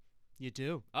 you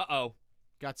do. Uh-oh.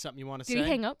 Got something you want to Did say? he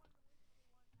hang up?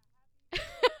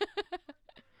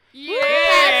 Yeah.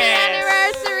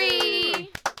 Happy anniversary!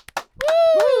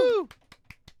 Woo!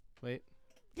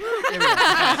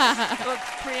 Well,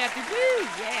 preemptive. Woo,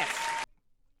 yes.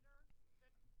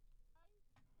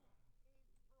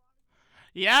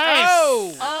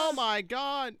 Yes. Oh my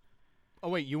God. Oh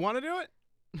wait, you want to do it?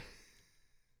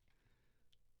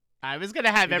 I was gonna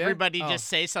have You did? everybody Oh. just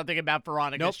say something about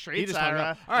Veronica's Nope. treats. He just hung Ira.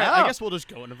 up. All right, I Oh. guess we'll just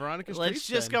go into Veronica's Let's treats.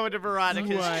 just then. go into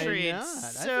Veronica's Why treats. not?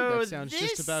 So I think that sounds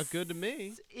just about good to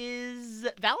me. Is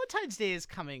Valentine's Day is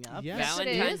coming up. Yes. Yes, it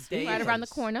Valentine's is. Day Right around the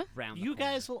is corner. Round the You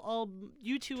corner. guys will all,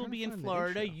 you two will Trying to be in find the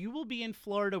Florida. intro. You will be in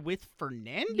Florida with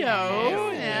Fernando.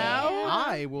 Yeah. Now.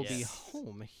 I will be Yes.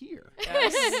 home here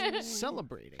Yes.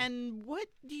 celebrating. And what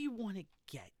do you want to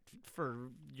get for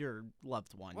your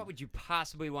loved one? What would you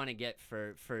possibly want to get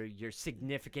for your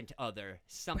significant other?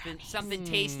 Something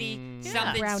tasty, Yeah.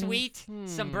 something Brownies. sweet,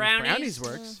 some Hmm, brownies,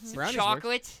 works. some Brownies chocolate,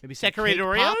 works. Maybe some Decorate cake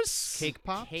Oreos? Pops, cake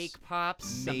pops. cake pops,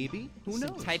 some- Maybe. Who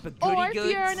some knows? type of goody Or if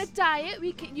goods. you're on a diet,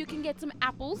 you can get some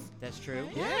apples. That's true.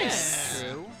 Yes.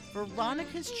 That's true.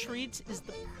 Veronica's Treats is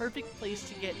the perfect place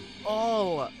to get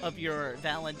all of your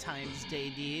Valentine's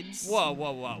Day needs. Whoa,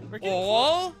 whoa, whoa! We're getting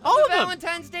All All the of them.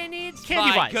 Valentine's Day needs?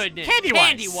 Candy-wise. My goodness. Candy-wise.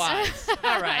 Candy-wise.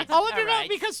 All right. All of your right.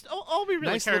 because all we really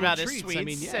nice care little about treats. is sweets I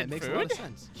mean, yeah, and it makes food. a lot of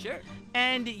sense. Sure.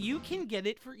 And you can get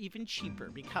it for even cheaper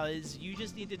because you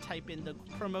just need to type in the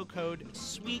promo code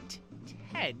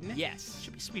SWEET10. Yes.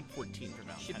 Should be Sweet 14 for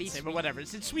Valentine's Should be Day, sweet- but whatever.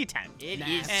 It's Sweet 10. It Nah,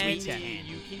 is And sweet 10.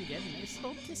 you can get a nice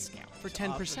little discount For off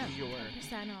 10%. of your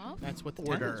Percent off. That's what the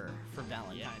 10 is. order for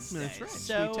Valentine's Day. That's right.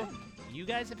 So Sweet 10. you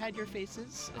guys have had your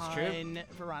faces That's true. on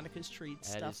Veronica's Treats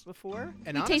That stuff is- before.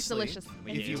 And We taste honestly, delicious.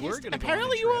 We If do. you were going to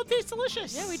Apparently, you all taste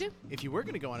delicious. Yeah, we do. If you were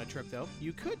going to go on a trip, though,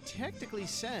 you could technically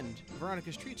send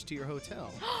Veronica's Treats to your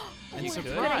hotel. And You That's a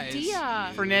could. good surprise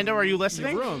idea. Fernando, are you your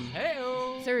listening? room.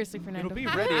 Hey-o. Seriously, Fernando. It'll be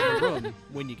ready in the room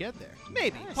when you get there.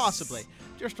 Maybe, possibly.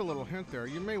 Just a little hint there.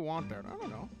 You may want that. I don't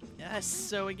know. Yes.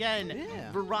 So again,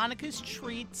 Yeah. Veronica's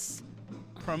Treats,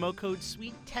 promo code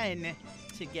SWEET10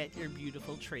 to get your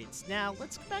beautiful treats. Now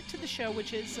let's go back to the show,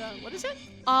 which is what is it?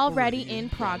 Already Already in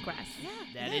progress.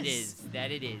 That it is. That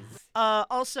it is.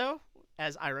 Also,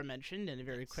 as Ira mentioned in a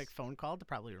very quick phone call to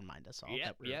probably remind us all Yep,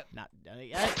 that we're yep. not done it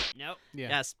yet. Nope. Yeah.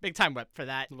 Yes, big time whip for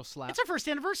that. Little slap. It's our first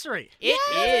anniversary. It is.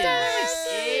 Yes!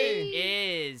 It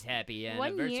is. Happy 1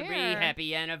 anniversary. year.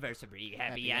 Happy anniversary.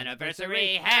 Happy Happy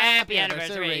anniversary. anniversary. Happy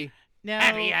anniversary. Now,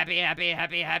 Happy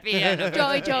anniversary.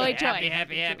 Joy, joy, joy.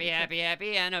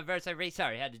 Happy anniversary.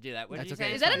 Sorry, I had to do that. What That's did you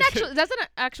okay. say? Is that an actual? That's an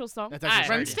actual song. That's I actually heard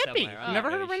Ren it Stimpy. somewhere. I'm You never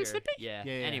not heard of really Ren sure. Stimpy? Yeah.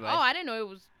 Yeah, yeah. Anyway. Oh, I didn't know it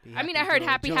was. Be I mean, I happy, heard joy,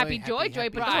 happy, joy, happy, joy, joy,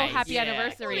 but the whole Right, happy yeah.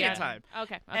 anniversary. Good yeah. time.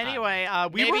 Okay. Anyway,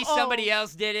 we Maybe were all, somebody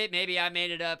else did it. Maybe I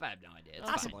made it up. I have no idea. It's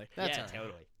fine. Possibly. That's yeah, all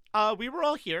right. totally. We were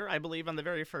all here, I believe, on the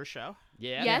very first show.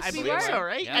 Yeah. Yes, I we believe were. so,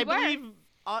 right? Yeah. I We were.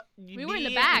 believe We were in me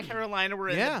the back. and Carolina were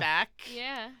in Yeah. the back.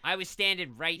 Yeah. I was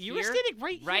standing right You here. were standing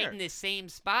right right here. in this same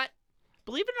spot.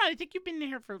 Believe it or not, I think you've been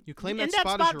here for You claim in that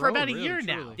spot as your for own, about a really, year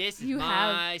now. truly. This is You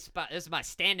my spot. This is my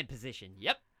standing position.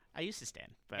 Yep. I used to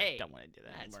stand, but Hey, I don't want to do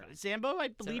that that's anymore. fine. Zambo, I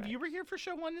believe right. you were here for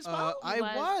show one as well. I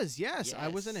was. was, yes. I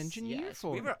was an Yes, engineer yes.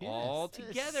 for We it, were yes. all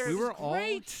together. We It was were all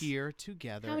great. here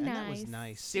together, How and that was nice.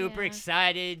 nice. Super Yeah.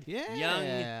 excited.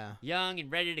 Yeah. Young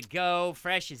and ready to go.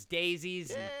 Fresh as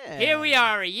daisies. and Yeah. Here we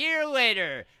are a year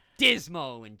later.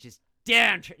 Dismal and just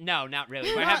down. No, not really.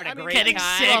 We're Well, having I a mean, great Getting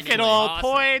time. sick and at it's all awesome.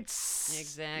 points.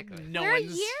 Exactly. No For a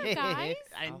one's. year, guys.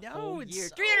 I A know. whole It's year.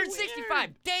 so 365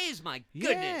 weird. days, my Yeah.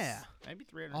 goodness. Maybe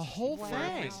 300. A whole thing.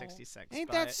 366. Ain't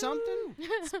but that something?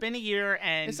 It's been a year,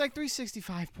 and It's like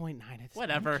 365.9. It's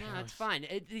Whatever. No, it's fine.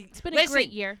 It's been a Listen,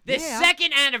 great year. The Yeah.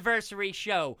 second anniversary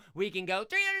show, we can go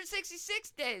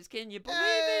 366 days. Can you believe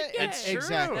it? It's Yay. true.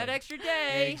 Exactly. That extra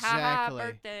day. Exactly. Ha ha,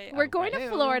 birthday. We're Oh, going right. to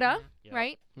Florida, Yeah.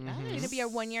 right? Mhm. It's gonna be our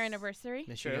 1 year anniversary.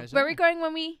 Yes, you True. guys Where are. are we going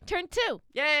when we turn 2?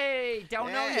 Yay!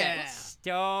 Don't know Yeah. yet.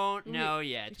 Don't We- know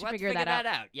yet. we should We'll have to figure that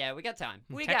out. Yeah, we got time.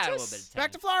 We got a little bit of Texas? time.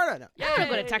 Back to Florida. No. Yay! wanna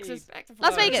go to Texas. Back to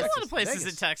Las Florida. Vegas. There's a lot of places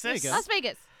Vegas. in Texas. There you go. Las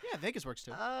Vegas. Yeah, Vegas works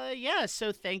too. Yeah,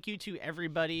 so thank you to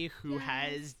everybody who Yes.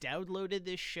 has downloaded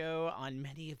this show on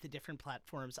many of the different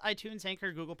platforms: iTunes,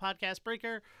 Anchor, Google Podcast,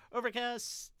 Breaker,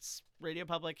 Overcast, Radio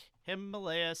Public,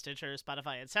 Himalaya, Stitcher,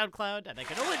 Spotify, and SoundCloud. And I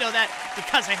can only know that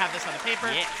because I have this on the paper.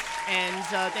 Yes. And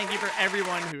thank you for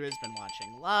everyone who has been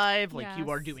watching live, like you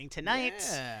are Yes. doing tonight.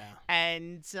 Yeah.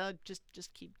 And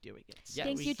just keep doing it. Yeah.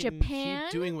 Thank we you, can- Japan.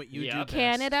 Keep doing what you Yep. do best.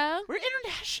 Canada. We're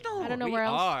international. I don't know We where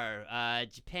else. are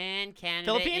Japan, Canada,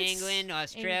 Philippines? England,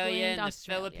 Australia, England, and the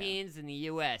Australia. Philippines, and the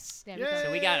U.S. There we Yeah. go.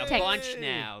 So we got a Tex- bunch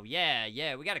now.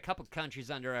 Yeah. We got a couple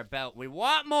countries under our belt. We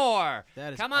want more.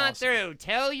 That is Come on awesome. through.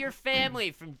 Tell your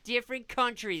family from different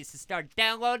countries to start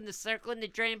downloading the Circling the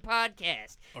Drain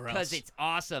podcast. Or Because else. it's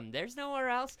awesome. There's nowhere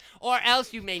else. Or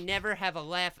else you may never have a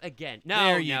laugh again. No,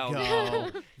 There you no.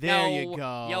 go. There No, you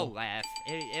go. You'll laugh.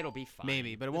 It'll be fine.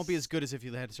 Maybe, but it won't be as good as if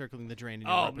you had Circling the Drain in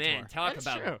your Oh, repertoire. man. Talk That's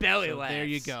about true. belly So laughs. there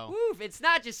you go. Woof. It's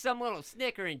not just some little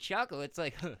snicker and chuckle. It's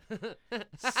like,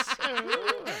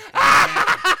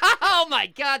 oh, my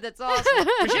God. That's awesome.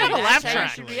 We should have a laugh That's how you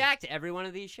track. should react to every one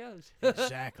of these shows.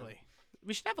 Exactly.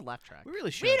 We should have a laugh track. We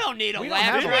really should. We don't need a We don't laugh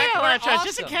have We a track. need a We're laugh track,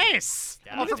 just in awesome. case.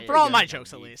 Stop Well, it. for all my No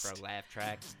jokes, at need least. For laugh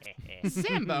tracks.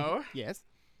 Sambo, Yes.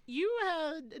 you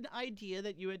had an idea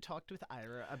that you had talked with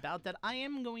Ira about that I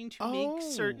am going to Oh. make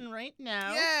certain right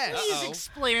now. Yes. Please Uh-oh.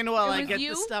 explain while It I was get you?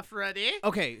 the stuff ready.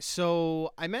 Okay,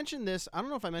 so I mentioned this. I don't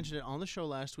know if I mentioned it on the show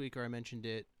last week or I mentioned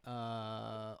it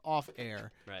off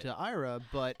air Right. to Ira,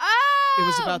 but Oh! it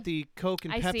was about the Coke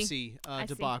and I Pepsi see. I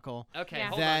see. debacle. Okay, Yeah.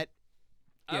 hold That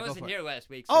on. yeah, I go wasn't for it. here last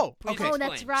week. So Oh, please okay. Oh, explain.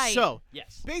 that's right. So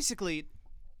Yes. basically,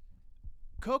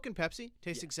 Coke and Pepsi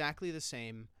taste Yeah. exactly the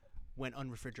same when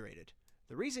unrefrigerated.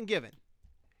 The reason given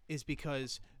is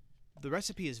because the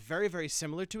recipe is very, very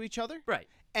similar to each other. Right.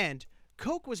 And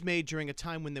Coke was made during a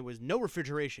time when there was no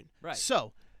refrigeration. Right.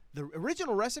 So the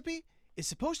original recipe is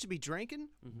supposed to be drinking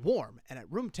warm and at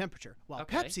room temperature, while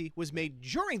Okay. Pepsi was made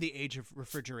during the age of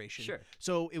refrigeration. Sure.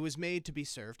 So it was made to be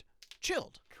served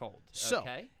chilled. Cold. So-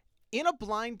 Okay. In a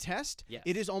blind test, Yes.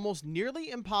 it is almost nearly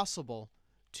impossible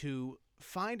to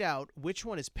find out which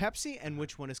one is Pepsi and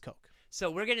which one is Coke. So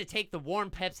we're gonna take the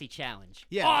warm Pepsi challenge.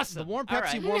 Yeah, Awesome. the warm All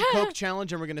Pepsi, right. warm Coke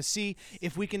challenge, and we're gonna see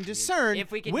if we can discern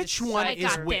If we can which one decipher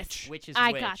is got which. Which is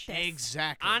I which. got this.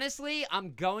 Exactly. Honestly,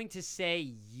 I'm going to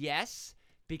say yes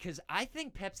because I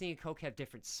think Pepsi and Coke have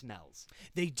different smells.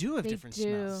 They do have They different do.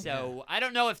 smells. So I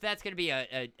don't know if that's gonna be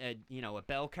a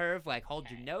bell curve, like hold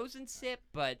your nose and sip,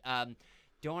 but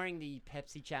during the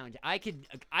Pepsi challenge, I could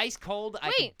ice cold. I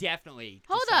could Wait. definitely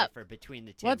Hold up. decipher between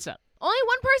the two. What's up? Only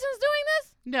one person's doing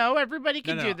this? No, everybody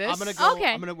can No, do no, this. I'm gonna go.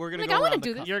 Okay. We're gonna Like, go I wanna around do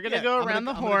the this. cup. You're gonna Yeah, go I'm around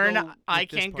the I'm gonna horn. go I with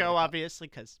this can't part of go, the cup. obviously,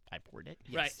 because I poured it.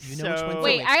 Right. You know which So- one's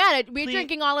Wait, which. I got it. We're Please-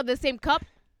 drinking all of the same cup?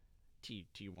 Do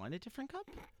you want a different cup?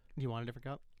 You want a different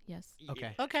cup? Yes.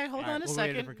 Okay. Okay, hold All right, on a we'll get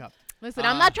second. different cup. Listen,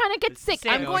 I'm not trying to get sick.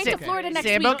 I'm Sambo, going to it's okay. Florida next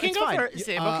Sambo week. can It's go fine. first. You-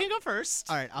 Sambo can go first.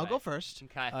 All right, I'll go Right. first.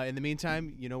 Okay. In the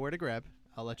meantime, you know where to grab.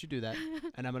 I'll let you do that,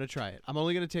 and I'm gonna try it. I'm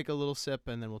only gonna take a little sip,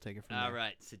 and then we'll take it from All there.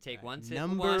 right. So take All one right, sip. of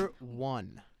Number one.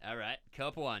 one. All right.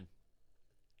 Cup one.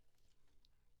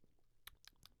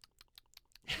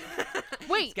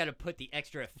 Wait. It's got to put the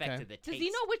extra effect Okay. to the taste. Does he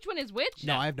know which one is which?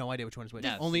 No, I have no idea which one is which. No,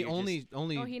 so only, you're only,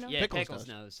 only. Oh, he knows? Yeah, Pickles, Pickles does.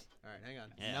 knows. All right, hang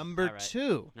on. Yeah, Number all right.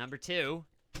 two. Number two.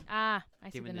 Ah, I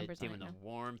see Doing the numbers doing on it the now.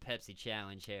 warm Pepsi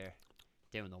challenge here.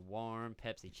 Doing the warm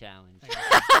Pepsi challenge.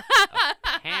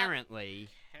 Apparently,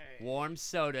 warm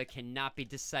soda cannot be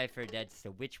deciphered as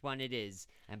to which one it is.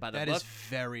 And by the That look, is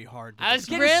very hard to I was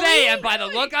decide. gonna say, Really? and by the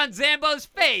look on Zambo's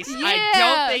face, I Yeah.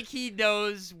 don't think he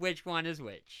knows which one is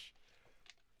which.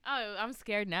 Oh, I'm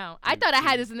scared now. I thought I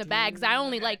had this in the bag 'cause I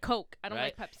only like Coke. I don't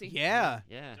Right. like Pepsi. Yeah.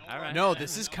 Yeah. Don't All worry. right. No,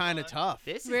 this is kind of tough.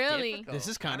 This is Really? difficult. This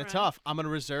is kind of Alright. tough. I'm gonna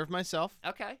reserve myself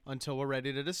Okay. until we're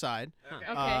ready to decide. Okay.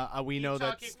 Okay. We Keep know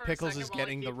that talking for a Pickles second is while I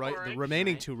getting the keep the pouring.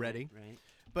 remaining Right, two ready. Right.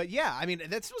 But yeah, I mean,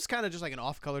 this was kind of just like an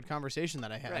off-colored conversation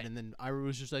that I had, Right. and then Ira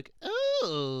was just like, I'm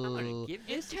 "Oh, gonna give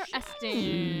this a shot.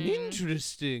 Interesting.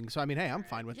 interesting." So I mean, hey, I'm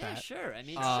fine with Yeah, that. sure. I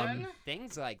mean, Um,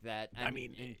 things like that. I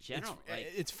mean, in general,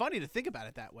 like, it's funny to think about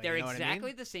it that way. they're you know exactly what I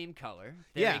mean? the same color.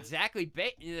 They're Yeah. exactly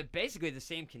basically the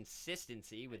same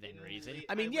consistency within reason.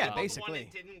 I mean, labeled yeah, the one basically.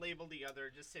 that didn't label the other.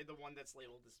 Just say the one that's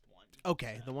labeled as one.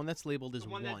 Okay, the one that's labeled is The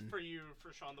one, one. that's for you,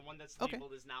 for Sean. The one that's Okay.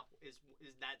 labeled is not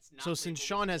that's not. So since labeled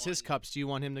Sean as has his one. cups, do you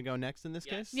want him to go next in this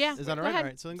Yes. case? Yeah, Is that go all right? ahead. All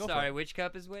right, so then go Sorry, for it. which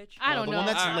cup is which? I don't the know. one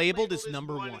that's All right. labeled is as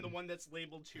number one, one. and the one that's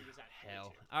labeled two is actually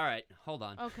Hell. two. All right, hold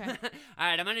on. Okay. All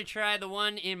right, I'm gonna try the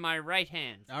one in my right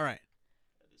hand. All right,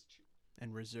 That is two.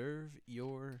 and reserve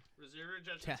your. Reserve your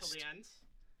judgment Test. till the end.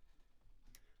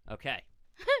 Okay.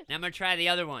 Now I'm gonna try the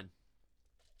other one.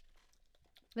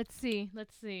 Let's see.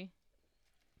 Let's see.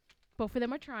 Both of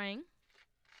them are trying.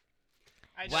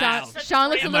 Wow. Sean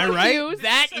looks a Am I little right? confused.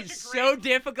 That Such is a so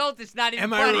difficult. It's not even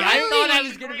Am I funny. I right? thought I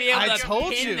was gonna be able I to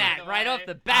told pin you. that right off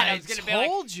the bat. I was gonna be like,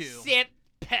 told you. sip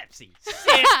Pepsi,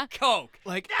 sip Coke,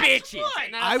 Like bitches. right.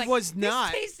 And I like, was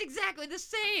not. This tastes exactly the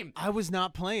same. I was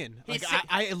not playing. Like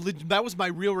He's- that was my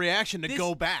real reaction to This-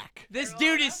 go back. This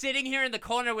dude is sitting here in the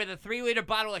corner with a 3-liter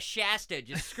bottle of Shasta,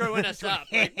 just screwing us up.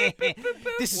 Like, boop, boop, boop,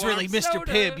 boop, This is warm really Mr.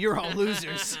 soda. Pibb. You're all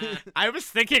losers. I was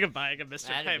thinking of buying a Mr.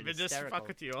 That'd have Pibb been and just hysterical. fuck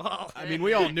with you all. I mean,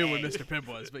 we all knew what Mr. Pibb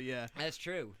was, but yeah, That's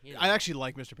true. You know, I actually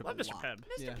like Mr. Pibb Love a Mr. lot. Pibb.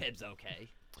 Mr. Yeah. Pibb's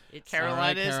okay. It's Carolina All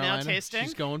right, is now Carolina. tasting.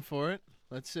 She's going for it.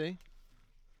 Let's see.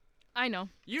 I know.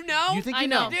 You know? You think I you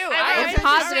know. know? do. I'm All right.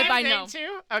 positive All I right. know.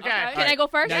 Too? Okay. Can I go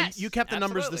first? Now, Yes, you kept the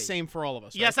numbers the absolutely. same for all of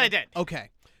us, right? Yes, I did. Okay.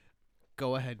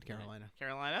 Go ahead, Carolina.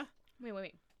 Carolina?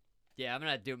 Wait. Yeah, I'm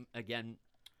going to do 'em again.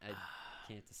 I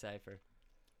can't decipher.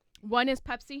 1 is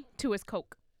Pepsi, 2 is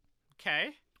Coke.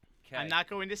 Okay. Okay. I'm not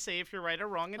going to say if you're right or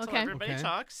wrong until Okay. everybody Okay.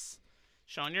 talks.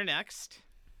 Sean, you're next.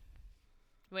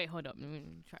 Wait, hold up. Let me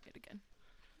try it again.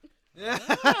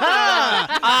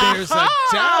 There's a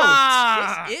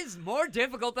doubt. This is more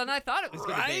difficult than I thought it was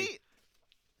going to be. Right?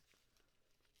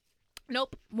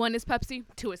 Nope. 1 is Pepsi,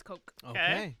 2 is Coke.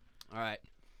 Okay. All right.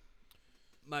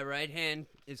 My right hand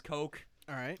is Coke.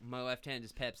 All right. My left hand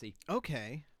is Pepsi.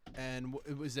 Okay. And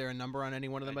was there a number on any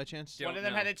one of them by chance? Don't One of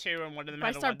them know. had a 2 and one of them If I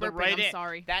had a start 1. The burping, right I'm hand-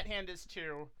 sorry. That hand is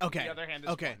 2. Okay. The other hand is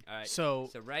Okay. 1. All right. So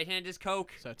So right hand is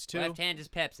Coke. that's 2. Left hand is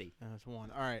Pepsi. That's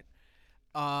 1. All right.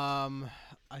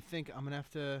 I think I'm gonna have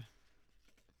to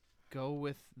go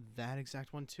with that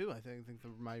exact one too. I think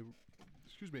my.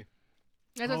 Excuse me.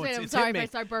 As I Oh, said, it's I'm hit sorry if me. I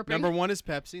start burping. Number 1 is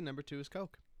Pepsi. Number 2 is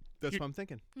Coke. That's what I'm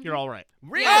thinking. You're all right.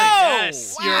 Really?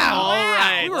 Yes, Wow. you're all Wow.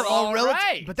 right. We were Well, all all relative,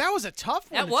 right. but that was a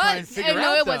tough one That to try and was. figure no,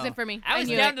 out. it though. wasn't for me. I was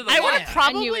knew down it. to the I would wire. have I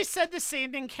knew probably it. said the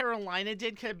same thing Carolina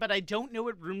did, but I don't know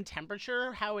at room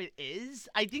temperature how it is.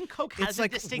 I think Coke has It's a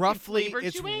like distinctive roughly. flavor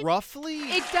It's to it. roughly.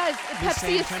 It does. Pepsi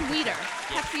same is temperature. sweeter.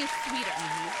 Pepsi is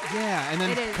sweeter. Yeah, and then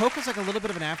It is. Coke is like a little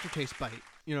bit of an aftertaste bite.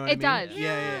 You know what I It mean? does.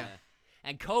 Yeah.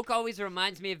 And Coke always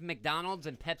reminds me of McDonald's,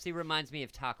 and Pepsi reminds me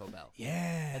of Taco Bell.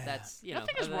 Yeah. But that's, you know.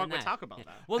 Nothing is other wrong than with that. Taco Bell, Yeah.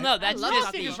 though. Well, no, that's love just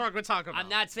Nothing the. is wrong with Taco Bell. I'm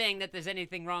not saying that there's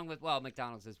anything wrong with. Well,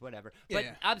 McDonald's is whatever. But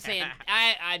Yeah. I'm saying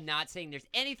I'm not saying there's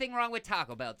anything wrong with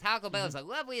Taco Bell. Taco Bell is a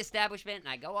lovely establishment, and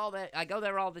I go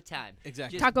there all the time.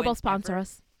 Exactly. Just Taco Bell sponsor whenever-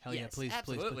 us. Hell yeah, Yes, please,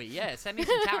 absolutely. please. Yeah, send me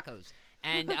some tacos.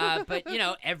 And but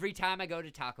every time I go to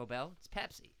Taco Bell, it's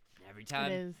Pepsi. Every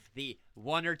time, is. the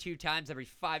 1 or 2 times every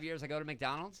 5 years I go to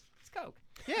McDonald's, it's Coke.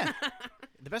 Yeah.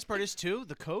 The best part is too,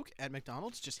 the Coke at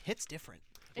McDonald's just hits different.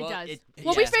 It Well, does. it-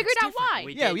 Well, we yeah. figured It's out different. why.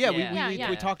 We Yeah, did, yeah, Yeah.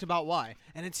 we talked about why,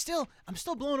 and I'm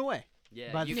still blown away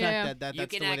Yeah, by the you Yeah. fact that you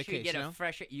that's can the way the actually case. get You a know?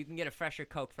 fresher. You can get a fresher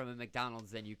Coke from a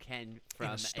McDonald's than you can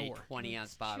from a store.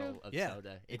 20-ounce bottle of Yeah,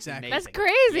 soda. It's exactly. That's amazing.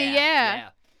 crazy,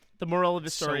 yeah. The moral of the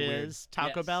So story weird. is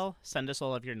Taco Yes. Bell, send us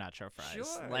all of your nacho fries.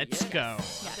 Sure, Let's yes. go.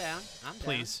 I'm down. I'm down.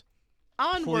 Please.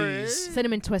 Onward. Please.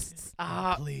 Cinnamon twists.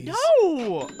 Please. No.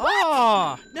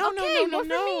 Oh. No, okay, no, more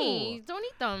no, for me. Don't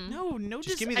eat them. No,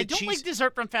 Just give me I the don't like cheese-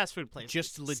 dessert from fast food places.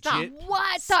 Just legit. Stop.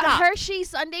 What? The Stop. Hershey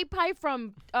Sundae pie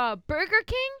from Burger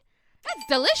King? That's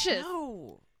delicious.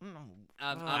 No.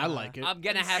 I like it. I'm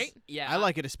gonna have. Yeah, I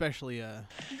like it especially. I'm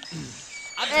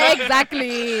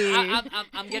Exactly.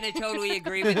 I'm gonna totally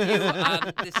agree with you.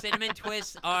 The cinnamon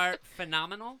twists are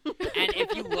phenomenal, and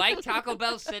if you like Taco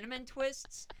Bell cinnamon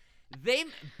twists,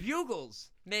 Bugles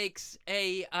makes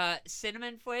a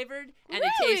cinnamon flavored, and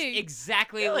it Really? tastes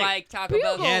exactly Really? like Taco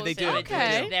Bell. Bugles. Yeah, they do. cinnamon Okay.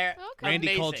 twists. They're Okay. Randy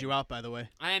amazing. called you out, by the way.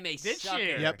 I am a Did she? sucker.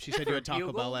 Yep, she said you had for Taco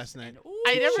Bell Bugles, last night. and-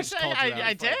 I never Just said called you out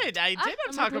I for it. did. I did I'm have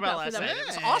gonna Taco look Bell out for last them. night. It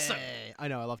was awesome. Hey, I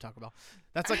know. I love Taco Bell.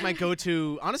 That's like my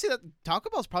go-to. Honestly, that Taco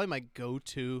Bell is probably my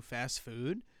go-to fast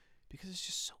food because it's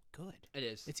just so good. It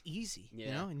is. It's easy, you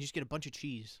Yeah. know, and you just get a bunch of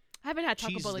cheese. I haven't had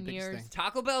Taco Cheese Bell is the in biggest years. thing.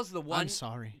 Taco Bell's the one. I'm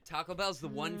sorry. Taco Bell's the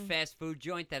one Mm. fast food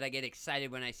joint that I get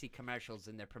excited when I see commercials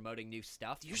and they're promoting new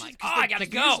stuff. I'm Usually, like, 'cause oh, they're- I gotta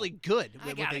 'cause go. they're usually good I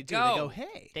with what gotta they do. go. They go,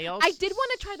 hey, They also I did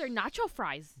want to try their nacho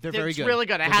fries. they're very it's good. really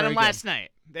good. I They're had very them good. last night.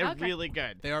 They're Okay. really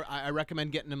good. They are. I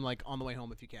recommend getting them like on the way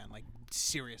home if you can. Like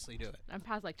seriously, do it. I'm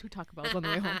past like 2 Taco Bells on the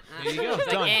way home. There you go. It's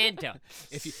like, Done. and done.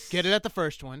 If you get it at the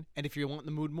first one, and if you want in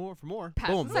the mood for more, Pass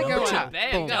boom, the second number one. two.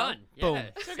 Bam, boom, done. Yeah. boom.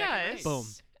 So Second guys, rate. Boom.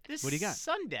 this What do you got?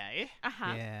 Sunday,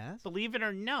 Uh-huh. Yes. believe it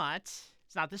or not,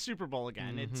 it's not the Super Bowl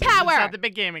again. It's Power. not the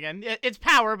big game again. It's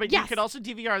Power, but you Yes. could also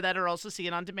DVR that or also see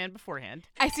it on demand beforehand.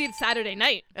 I see it Saturday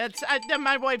night. It's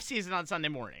my wife sees it on Sunday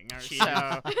morning.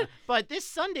 So, but this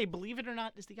Sunday, believe it or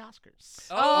not, is the Oscars.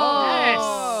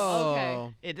 Oh,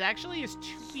 okay. It actually is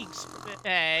 2 weeks.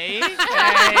 Hey,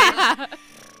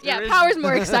 Yeah, There is- Power's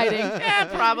more exciting. yeah,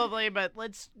 probably. But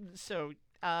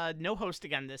no host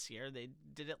again this year. They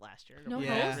did it last year. It No went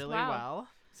host? really Wow. well.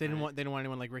 So they didn't want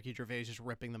anyone like Ricky Gervais just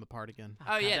ripping them apart again.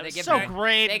 Oh yeah, that they was get so very-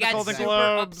 great. They the got Golden super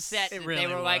Globes. upset. It that really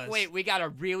they were like, was. "Wait, we got a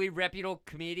really reputable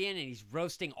comedian, and he's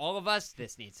roasting all of us.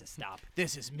 This needs to stop."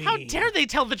 This is me. How dare they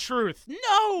tell the truth?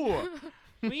 No!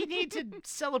 We need to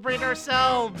celebrate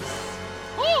ourselves.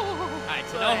 All right,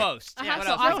 so no Right. host. Uh-huh, What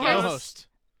so else? Oscars. No host.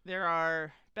 There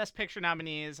are Best Picture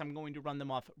nominees. I'm going to run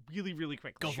them off really, really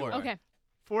quickly. Go for it. Okay,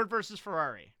 Ford versus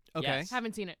Ferrari. Okay. Yes.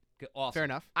 haven't seen it. Good, awesome. Fair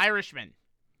enough. Irishman.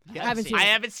 Yeah. Haven't seen I it.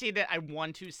 haven't seen it. I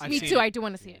want to see I've Me it. seen too. it. I do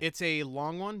want to see it. It's a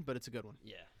long one, but it's a good one.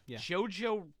 Yeah. Yeah.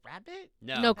 Jojo Rabbit?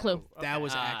 No clue. That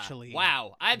was Ah, actually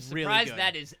wow. I'm really surprised good.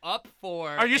 that is up for.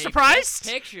 Are you a surprised? Best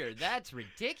Picture. That's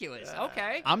ridiculous.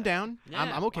 Okay. I'm down. Yeah,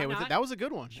 I'm okay why with not? it. That was a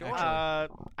good one. Sure.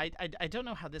 Actually. I don't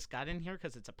know how this got in here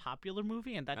because it's a popular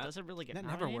movie and that doesn't really get That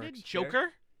never nominated. works.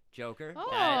 Joker? Joker. Oh.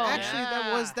 Actually,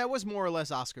 Yeah. that was more or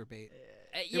less Oscar bait.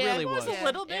 Yeah, really was. A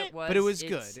little bit. But it was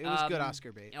good. It's, It was good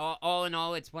Oscar bait. All in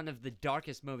all, it's one of the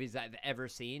darkest movies I've ever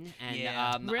seen. And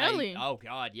Yeah. Really? oh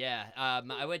God, yeah.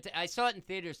 I saw it in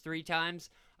theaters 3 times.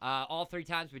 All 3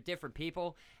 times with different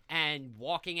people. And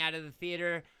walking out of the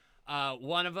theater,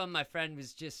 one of them, my friend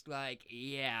was just like,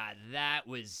 "Yeah, that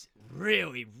was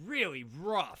really, really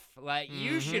rough. Like,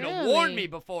 you should have warned Really? me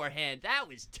beforehand. That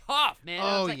was tough, man."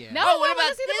 I Oh, was like, yeah. No, oh, what I wanna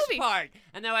about see the this movie." part?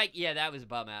 And they're like, "Yeah, that was a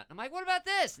bum out." I'm like, "What about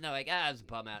this?" And they're like, "Ah, that was a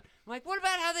bum out." I'm like, "What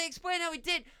about how they explain how he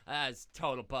did?" It's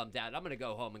total bummed out. I'm gonna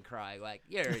go home and cry. Like,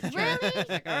 you're a jerk. Really?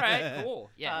 Like, all right, cool.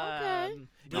 Yeah. Okay.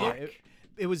 Dark.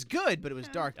 It was good, but it was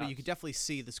dark. But Dark. you could definitely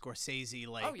see the Scorsese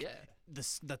Oh yeah.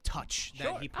 the touch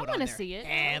Sure. that he I put wanna on there. see it.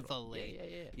 Heavily.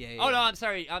 Yeah. Yeah, Oh yeah. Oh no, I'm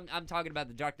sorry. I'm talking about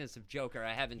the darkness of Joker.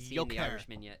 I haven't seen The Joker.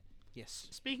 Irishman yet. Yes.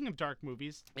 Speaking of dark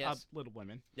movies, Yes. Little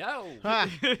Women. No. Ah,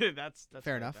 that's fair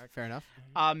very enough. dark. Fair enough.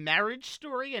 Marriage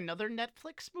Story, another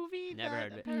Netflix movie. Never that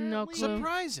heard of it. No apparently clue.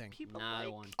 Surprising. People Not a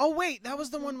like. one. Oh wait, that was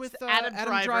the one with Adam Adam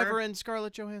Driver. Driver and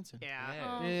Scarlett Johansson.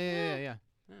 Yeah. Yeah. Yeah.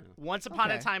 Oh. Once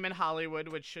Upon a Okay. Time in Hollywood,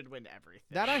 which should win everything.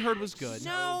 That I heard was good.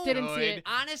 No. Didn't see good. it.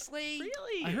 Honestly.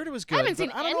 Really? I heard it was I good. haven't but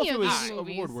seen I don't know any if it of was these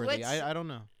movies. award worthy. Let's- I don't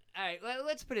know. All right,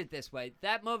 let's put it this way.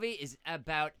 That movie is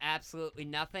about absolutely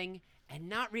nothing, and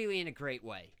not really in a great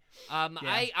way.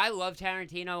 I love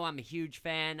Tarantino. I'm a huge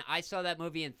fan. I saw that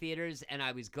movie in theaters, and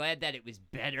I was glad that it was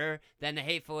better than The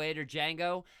Hateful Eight or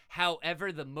Django.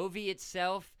 However, the movie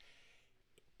itself,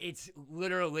 it's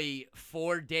literally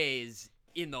 4 days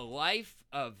in the life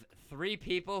of 3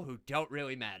 people who don't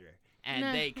really matter. And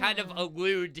Nah. they kind of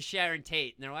allude to Sharon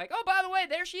Tate, and they're like, "Oh, by the way,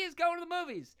 there she is going to the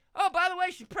movies. Oh, by the way,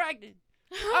 she's pregnant.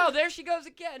 Oh, there she goes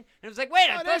again." And it was like, wait,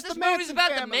 I Oh, thought there's this the movie was Manson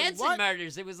about family. the Manson What?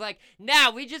 murders. It was like, nah,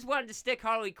 we just wanted to stick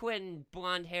Harley Quinn in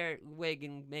blonde hair wig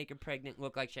and make her pregnant,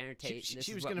 look like Sharon Tate. and this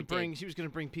She is was what gonna we did. bring. She was gonna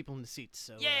bring people in the seats.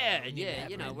 So Yeah, we need to yeah, have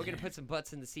you her know, in we're gonna there. put some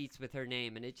butts in the seats with her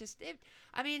name, and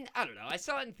I mean, I don't know. I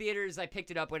saw it in theaters. I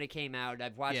picked it up when it came out.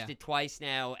 I've watched Yeah. it twice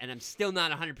now, and I'm still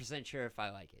not 100% sure if I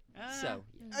like it. So,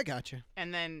 I got you.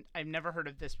 And then I've never heard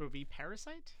of this movie,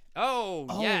 Parasite. oh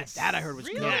yes, that I heard was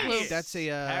Really? good. Yes. That's a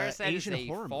Parasite Asian is a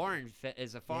horror foreign movie.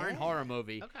 is a foreign Yeah. horror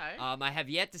movie. Okay. I have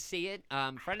yet to see it.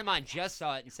 A friend of mine just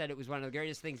saw it and said it was one of the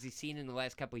greatest things he's seen in the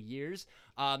last couple of years.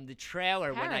 The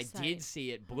trailer, when I did Parasite.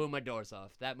 see it, blew my doors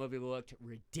off. That movie looked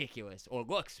ridiculous, or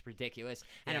looks ridiculous,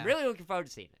 and I'm Yeah. really looking forward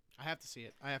to seeing it. I have to see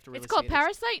it. I have to really. It's called see it.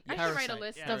 Parasite. I should write a Parasite.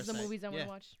 list Yeah. of the Parasite. movies I want Yeah. to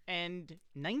watch. And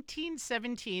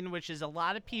 1917, which is a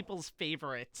lot of people's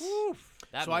favorites. Oof,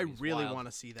 that So I movie's really wild. want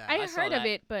to see that. I saw heard of that.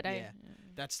 it, but Yeah.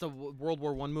 That's the World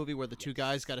War I movie where the 2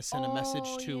 guys got to send a message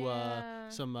Oh, to yeah.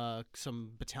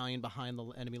 some battalion behind the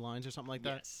enemy lines or something like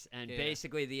that. Yes, and Yeah.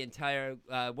 basically the entire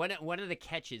one of the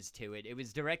catches to it. It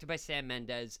was directed by Sam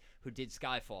Mendes, who did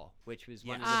Skyfall, which was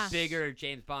one of Yes. the bigger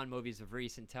James Bond movies of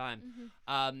recent time.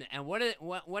 Mm-hmm. And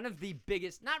one of the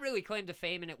biggest, not really claim to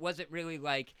fame, and it wasn't really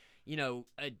like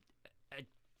a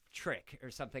trick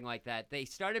or something like that. They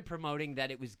started promoting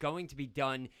that it was going to be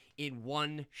done in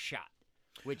one shot.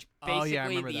 Which Oh, basically yeah, I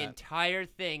remember the that. entire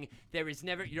thing,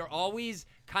 you're always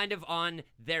kind of on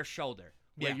their shoulder.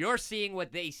 Where Yeah. you're seeing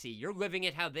what they see. You're living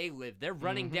it how they live. They're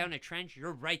running down a trench.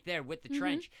 You're right there with the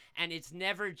trench. And it's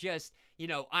never just,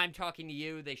 I'm talking to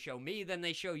you. They show me. Then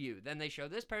they show you. Then they show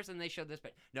this person. They show this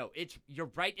person. No,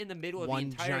 you're right in the middle of One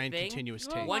the entire giant thing. continuous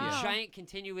Oh, take. One wow. giant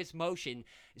continuous motion.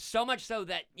 So much so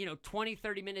that, 20,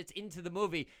 30 minutes into the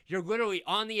movie, you're literally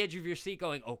on the edge of your seat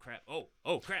going, oh, crap.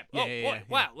 Oh, crap. Yeah, oh, yeah, boy. yeah,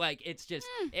 Wow. Like, it's just,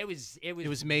 it was It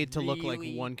was made to look like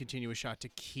really- one continuous shot to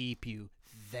keep you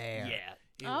there. Yeah.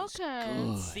 It was Okay.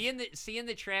 good. Seeing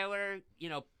the trailer,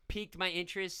 piqued my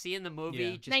interest. Seeing the movie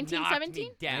Yeah. just knocked me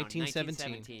 1917? down.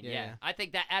 1917, Yeah. yeah. I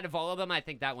think that out of all of them, I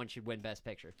think that one should win Best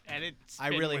Picture. And it's I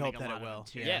been really winning hope a that it lot of them, will.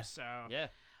 too, Yeah. So Yeah.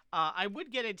 I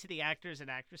would get into the actors and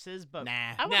actresses, but Nah.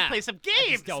 I want to Nah. play some I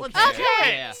games. just don't Let's care. do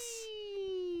it. Yeah.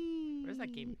 Where's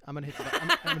that game? I'm gonna hit the button.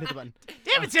 I'm gonna hit the button.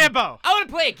 Damn it, Tambo! I want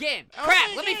to play a game.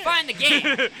 Crap, let me find the game.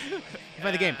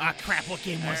 By the game. Ah, crap. What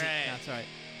game was it? Alright. That's all right.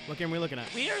 What game are we looking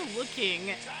at? We are looking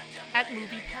at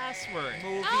Movie Password.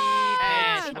 Movie Ah,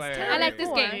 Password. I like this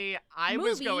game. I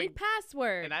was Movie going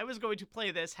password. and I was going to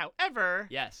play this. However,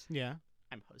 Yes. Yeah.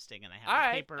 I'm hosting and I have All a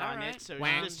right, paper all on right. it, so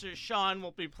Wham. Mr. Sean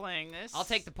will be playing this. I'll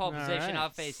take the pole All position. right. I'll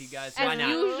face you guys. Why As not?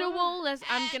 usual,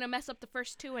 I'm gonna mess up the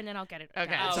first two and then I'll get it. Okay,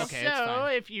 down. Oh, so okay, it's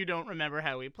fine. if you don't remember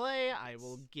how we play, I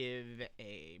will give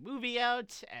a movie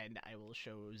out, and I will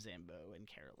show Zambo and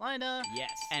Carolina,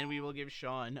 Yes. and we will give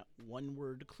Sean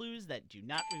one-word clues that do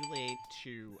not relate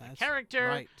to a That's character,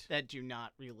 right. that do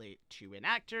not relate to an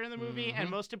actor in the movie, and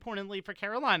Mhm. most importantly for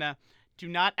Carolina, do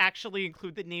not actually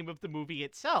include the name of the movie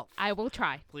itself. I will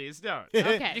try. Please don't.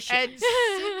 Okay. And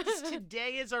since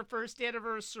today is our first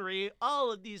anniversary,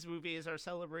 all of these movies are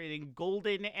celebrating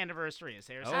golden anniversaries.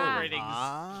 They are Oh. celebrating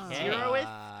Ah.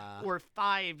 0th or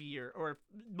 5 year, or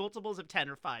multiples of 10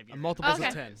 or 5 years. Multiples Okay.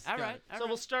 of 10. All Got right. it. So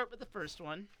we'll start with the first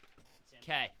one.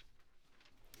 Okay.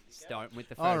 Starting with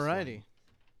the first one. Alrighty.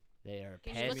 They are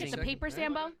Can you look at passing. the paper,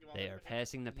 Sambo? They are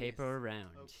passing the paper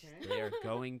around. Okay. They are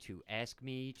going to ask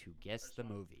me to guess the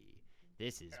movie.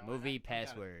 This is movie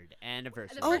password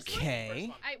anniversary. The first one?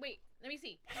 Okay. Wait. Let me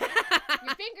see.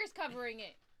 Your finger's covering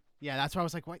it. Yeah, that's why I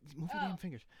was like, what? Move your Oh. damn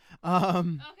fingers.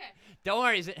 Okay. Don't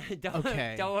worry, don't,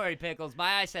 Okay. don't worry, Pickles.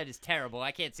 My eyeyesight is terrible.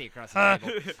 I can't see across the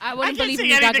table. I wouldn't can't believe see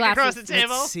you got anything across glasses. the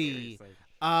table. Let's see. Seriously.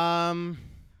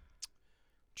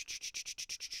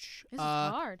 This is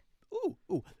hard.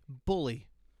 Ooh. Bully.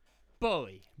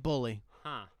 Bully. Bully.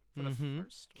 Huh. Mm-hmm.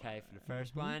 Okay, for the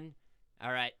 1st Mhm. one.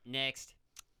 All right, next.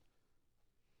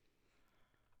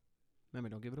 Remember,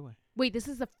 don't give it away. Wait, this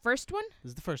is the first one?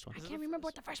 This is the first one. I can't remember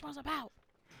what the first one was about.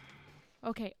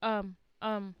 Okay. I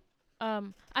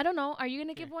don't know. Are you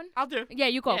gonna give one? I'll do. Yeah,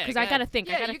 you go, Yeah, because go I gotta ahead. think.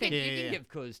 Yeah, I gotta you think. Can, Yeah, you can yeah. give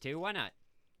clues too. Why not?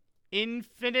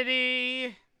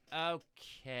 Infinity.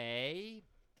 Okay.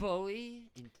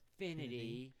 Bully.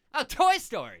 Infinity. Oh, Toy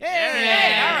Story.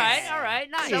 Hey! All right.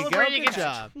 Nice. There you go, Celebrating good its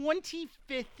job.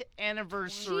 25th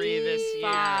anniversary this year.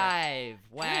 5.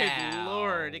 Wow. Good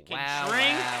lord, it can Wow,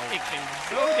 drink, wow. it can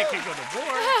vote, it can go to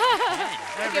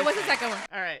war. Okay, what's the second one?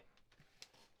 All right.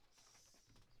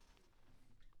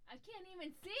 I can't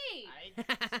even see.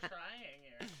 I'm trying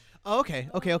here. Okay.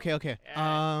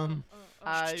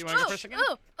 Yeah. You want to go first again?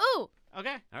 Ooh.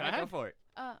 Okay. All right, go for it.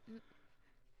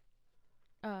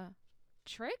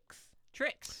 Tricks?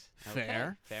 Tricks. Okay,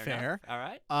 Fair, Fair. fair. Enough. All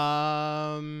right.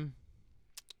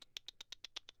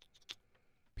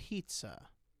 Pizza.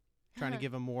 Trying to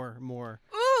give a more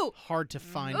Ooh. hard to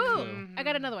find Ooh. clue. I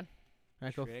got another one. All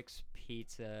right, go. Tricks.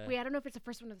 Pizza. Wait, I don't know if it's the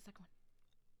first one or the second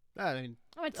one. I mean,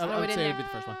 I'm gonna I throw would it in say it'd there. be the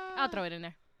first one. I'll throw it in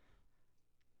there.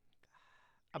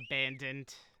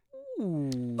 Abandoned. Ooh.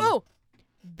 Ooh.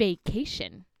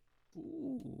 Vacation.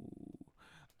 Ooh.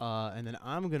 And then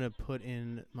I'm gonna put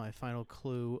in my final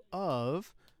clue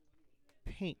of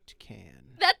paint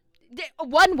can.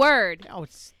 One word. Oh,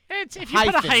 it's It's if you put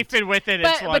a Hyphen. hyphen with it,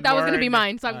 it's But one that was gonna be word.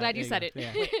 mine, so I'm All glad right, you there said you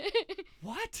it. go,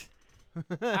 What?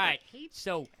 All right.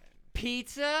 So,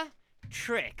 pizza,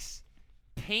 tricks,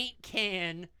 paint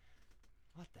can.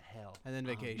 What the hell? and then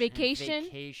vacation. Vacation.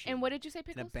 Vacation. And what did you say, and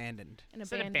Pickles? abandoned. An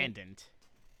It's an abandoned.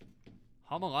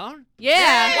 Home Alone?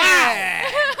 Yeah.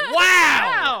 Wow!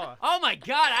 Wow! Oh my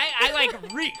God! I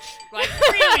like reach like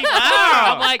really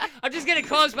far. I'm like, I'm just gonna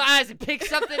close my eyes and pick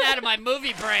something out of my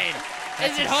movie brain.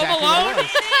 Is it Home exactly what Alone? it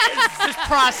was. Just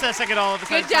processing it all of a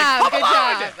sudden. Good It's like, job. "Come Good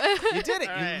on!" job. You did it.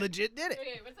 All You right. legit did it.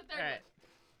 Okay, what's the third All right.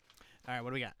 All right, what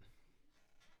do we got?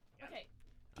 one? Okay.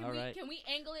 Can All we right. can we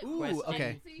angle it? Ooh, Question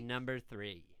okay. Number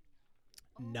 3.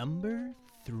 Number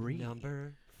 3.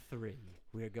 Number 3.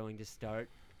 We're going to start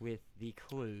with the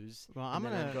clues. Well, and I'm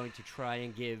then gonna. going to try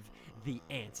and give the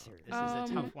answers. This is a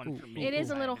tough Um, one for me. it is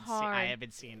because a little I hard.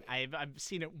 haven't seen. I've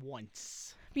seen it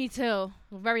once. Me too.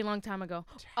 A very long time ago.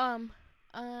 I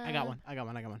got one. All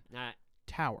right.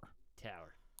 Tower.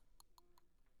 Tower.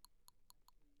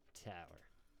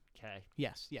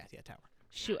 Yes. Tower.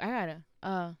 Shoot, I gotta.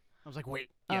 I was like, wait.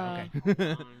 Yeah.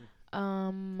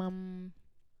 Uh,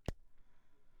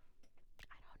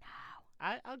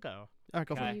 Okay. I'll go. All right,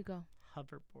 go for There it. you go.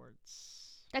 Hoverboards.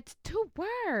 That's 2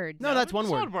 words. No, that's one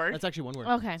it's word. one word. That's actually one word.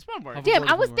 Okay. It's one word. Hover- Damn, Hoverboard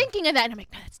I is was one word. thinking of that, and I'm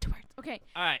like, no, that's 2 words. Okay.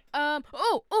 All right.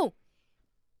 Oh.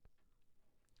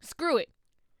 Screw it.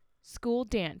 School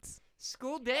dance.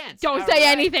 School dance. Don't All say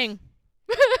right. anything.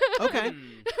 Okay.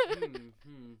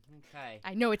 Okay.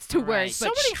 I know it's 2 All right. words, So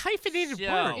but many hyphenated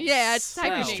So- words. Yeah, it's So-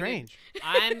 Very hyphenated. strange.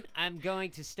 I'm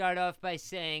going to start off by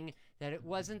saying that it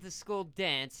wasn't the school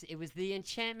dance. It was the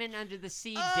Enchantment Under the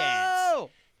Sea dance. Oh!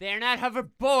 They're not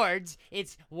hoverboards.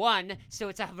 It's one, so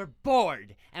it's a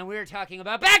hoverboard. And we were talking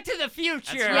about Back to the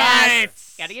Future. That's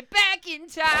Yes. right. Gotta get back in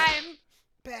time.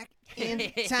 Back in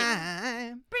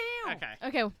time. Okay.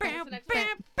 okay. what's the next one?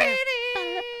 Back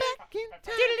in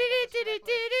time.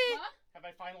 Have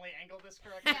I finally angled this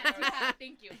correctly? Yes, you have.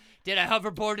 Thank you. Did I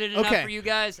hoverboard it enough Okay. for you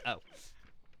guys? Oh.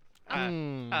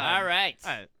 All right.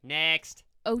 Next.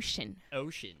 Ocean.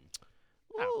 Ocean.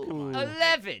 Oh, come on.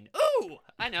 11. Ooh.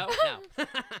 I know. No.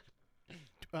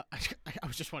 I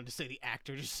was just wanted to say the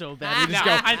actor just so bad. Ah, We just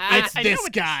no, go, it's I know this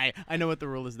what guy. I know what the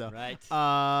rule is though. Right.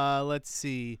 Let's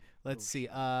see.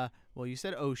 Well, you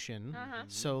said ocean, Uh-huh.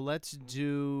 so let's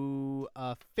do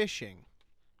fishing.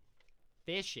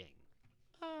 Fishing.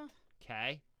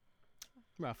 Okay.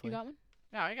 Roughly. You got one?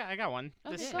 No, I got one.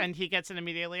 Okay, This, go. and he gets it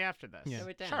immediately after this. Yeah. Throw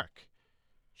it down. Shark.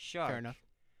 Shark. Fair enough.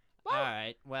 All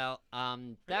right. Well,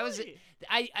 that was. Really?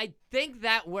 I think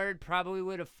that word probably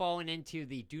would have fallen into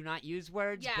the do not use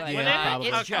words. Yeah. But Yeah, Would it? probably.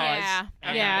 it's Okay. Jaws. Yeah.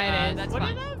 Okay. Yeah, it is. That's Would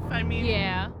fine. it have? I mean,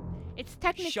 Yeah. It's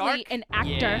technically Shark? an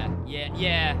actor.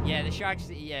 Yeah. The sharks.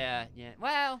 Yeah.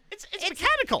 Well, it's It's-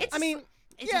 mechanical. it's- I mean,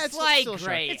 it's yeah, a it's slight still shark.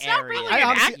 gray It's area. not really I an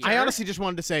honestly, actor. I honestly just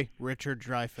wanted to say Richard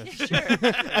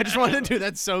Dreyfuss. I just wanted to do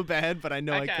that so bad, but I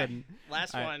know I Okay. couldn't.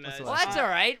 Last All right, one. what's the Well, last that's all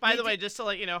right. By We the way, did- just to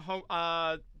let you know,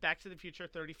 Back to the Future,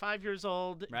 35 years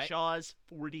old. Right. Jaws,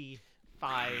 45.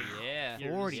 Yeah.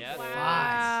 years. 45.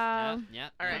 Wow. Yeah.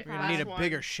 All right. We're gonna need a last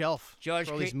bigger one. shelf George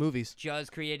for all these Cre- movies. Jaws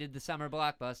created the summer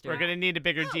blockbuster. We're gonna need a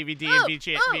bigger DVD oh, and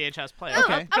VHS player. oh,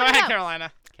 Okay. Go oh, ahead, no.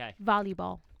 Carolina. Okay.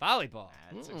 Volleyball. Volleyball.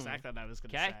 That's Mm. exactly what I was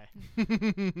gonna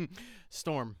Okay. say.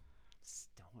 Storm.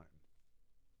 Storm.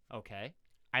 Okay.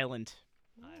 Island.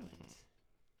 Island.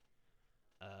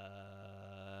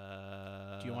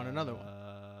 Do you want another one?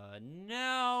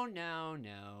 No.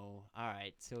 All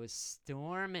right. So a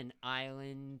storm, an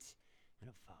island, and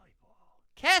a volleyball.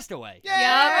 Castaway. Yay!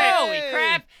 Holy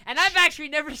crap! And I've actually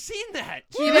never seen that.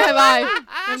 Neither have I.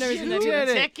 I've never seen that You either. did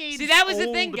it. Decades See, that was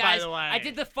the thing, old, guys. By the way. I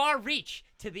did the far reach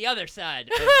to the other side.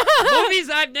 Of movies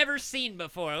I've never seen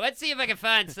before. Let's see if I can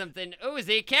find something. Oh, is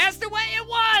it Castaway? It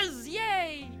was!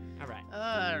 Yay! All right.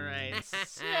 All right.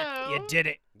 So, You did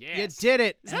it. Yes. You did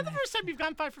it. Is that the first time you've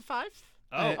gone 5 for 5?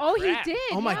 Oh, he crap. did.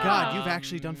 Oh my yeah. God, you've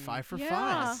actually done 5 for Yeah.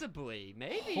 5. Possibly.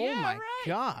 Maybe. Oh yeah, my right.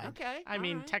 God. Okay. I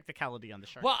mean, all right. technicality on the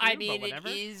shark. Well, I too, mean, but it whatever.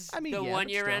 is I mean, the yeah, but 1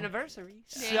 year still. anniversary.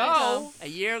 There So, you go. a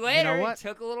year later, what? he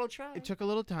took a little try. It took a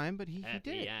little time, but he Happy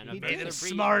did it. He anniversary. did it.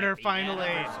 Smarter, Happy finally.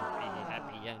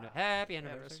 Happy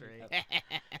anniversary.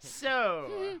 So,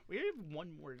 we have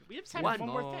one more. We have time One for one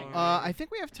more more. thing. I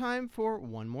think we have time for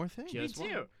one more thing. Just Me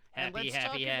one. too. And Happy, let's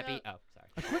talk happy. about- Oh, sorry.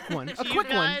 A quick one. A Do you quick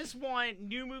one. guys want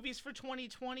new movies for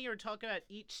 2020 or talk about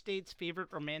each state's favorite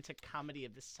romantic comedy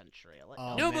of the century? I'll let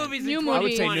Oh, New man. movies New in movies. I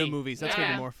would say 2020. new movies. That's gonna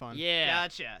Yeah. be more fun. Yeah.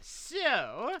 Gotcha.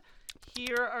 So,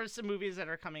 here are some movies that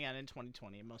are coming out in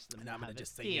 2020, and most of them And I'm have gonna a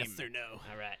just say theme. yes or no.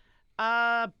 All right.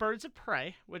 Birds of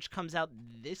Prey, which comes out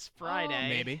this Friday.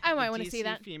 Maybe. I might The want to see DC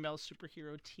that. female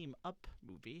superhero team up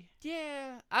movie.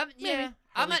 Yeah. I'm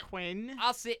Harley a, Quinn.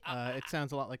 I'll see. It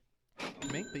sounds a lot like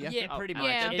me, but yeah. yeah, Oh, pretty oh, much.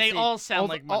 Yeah. They It's- all sound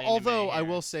like Monday to May although I here.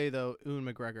 will say though, Ewan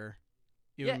McGregor,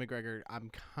 Yeah. McGregor, I'm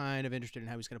kind of interested in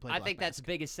how he's going to play. I Black think that's the Mask.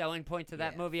 biggest selling point to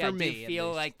that Yeah, movie. for I me, do at feel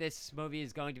least. like this movie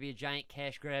is going to be a giant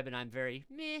cash grab, and I'm very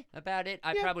meh about it.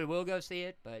 I Yeah. probably will go see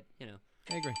it, but you know.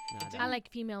 I agree. not I like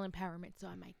female empowerment, so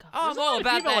I might go. Oh, I'm There's a all lot of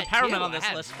about female that empowerment too. on this I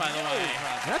have list, by the no way.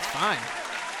 problem. That's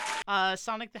fine.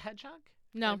 Sonic the Hedgehog.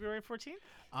 No, February 14th.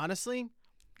 Honestly,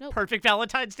 Perfect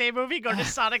Valentine's Day movie. Go to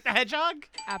Sonic the Hedgehog.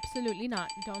 absolutely not.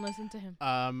 Don't listen to him.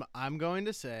 I'm going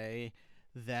to say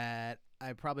that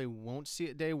I probably won't see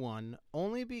it day one,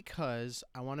 only because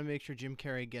I want to make sure Jim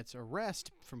Carrey gets a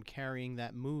rest from carrying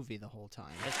that movie the whole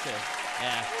time. That's true.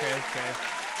 Yeah, true.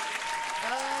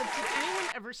 Did anyone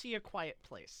ever see A Quiet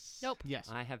Place? Nope. Yes.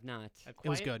 I have not. A It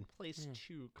was Quiet good. Place Yeah.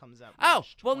 2 comes out. Oh,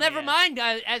 March well, never 20th. mind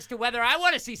as to whether I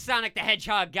want to see Sonic the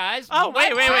Hedgehog, guys. Oh, wait.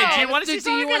 Do you want to see Do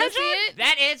Sonic you the want to Hedgehog? see it?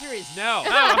 That answer is no.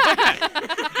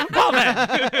 Well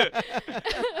then.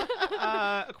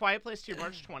 A Quiet Place 2,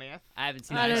 March 20th. I haven't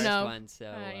seen I the don't first know. one,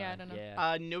 so yeah, I don't know.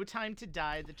 yeah. No Time to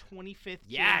Die, the 25th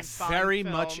Yes! James Bond Very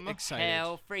film. much excited.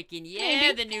 Hell freaking yeah,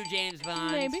 Maybe. the new James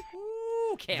Bond. Maybe.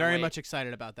 Ooh, can't Very wait. much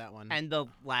excited about that one. And the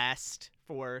last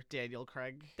for Daniel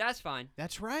Craig. That's fine.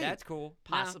 That's right. That's cool.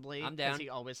 No, Possibly. I'm 'cause down. he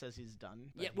always says he's done.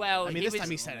 but Yeah, he- well, I mean, he this was, time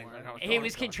he said it.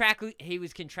 He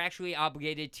was contractually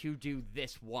obligated to do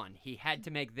this one. He had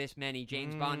to make this many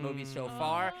James Bond movies so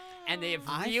far, and they have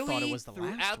I really thought it was the last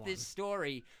throughout one. this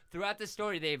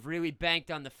story, they have really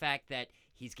banked on the fact that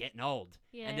he's getting old,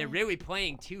 and they're Yeah. really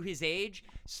playing to his age.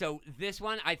 So this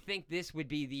one, I think this would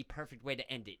be the perfect way to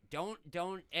end it. Don't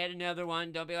add another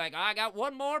one. Don't be like, I got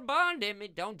one more Bond in me.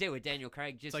 Don't do it, Daniel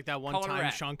Craig. Just It's like that one call it a time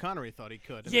wrap. Sean Connery thought he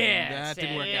could. and Yeah, then that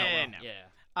didn't work out yeah, well. no.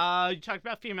 Yeah. You talked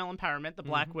about female empowerment, the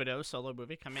Black Widow solo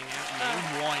movie coming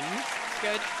out May 1.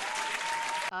 Good.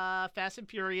 Fast and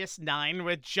Furious 9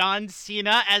 with John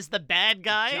Cena as the bad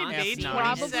guy, John May Cena. 22nd.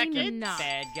 Probably not.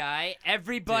 Bad guy.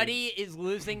 Everybody is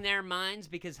losing their minds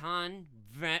because Han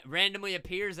randomly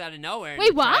appears out of nowhere in Wait,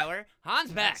 the what? trailer.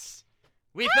 Han's back. Yes.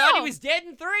 We thought he How? was dead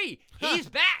in 3. He's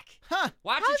back. Huh.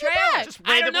 Watch How's the he trailer. back? Just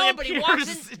I don't know, randomly but he appears.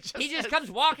 walks in. It He just says-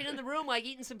 comes walking in the room like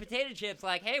eating some potato chips.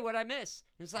 Like, hey, what'd I miss?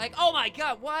 It's like, oh my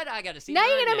god, what? I gotta see. Now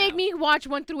you're mine gonna now. make me watch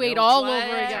 1 through 8 No all way.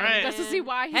 over again Right. just to see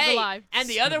why he's Hey, alive. and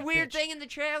the Son other of a weird bitch. thing in the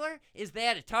trailer is they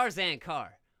had a Tarzan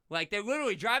car. Like, they're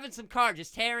literally driving some car,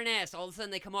 just tearing ass. All of a sudden,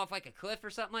 they come off like a cliff or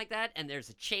something like that, and there's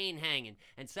a chain hanging.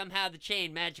 And somehow the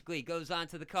chain magically goes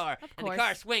onto the car. Of And the course.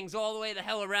 car swings all the way the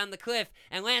hell around the cliff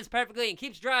and lands perfectly and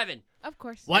keeps driving. Of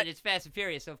course. What? And it's Fast and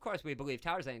Furious, so of course we believe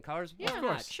Tarzan cars. Why Yeah. not? Of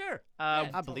course. Sure. Uh,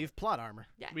 Yeah. I believe plot armor.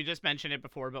 We just mentioned it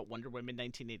before, but Wonder Woman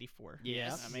 1984.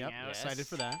 Yes. Coming Yep. out. Excited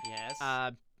for that.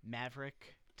 Yes.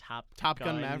 Maverick, Top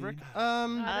Gun Maverick.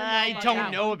 I about don't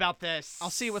that know one. about this. I'll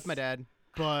see it with my dad,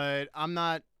 but I'm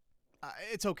not.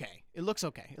 It's okay. It looks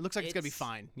okay. It looks like it's gonna be It's-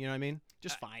 fine. You know what I mean?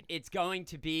 Just fine. It's going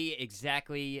to be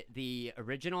exactly the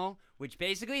original, which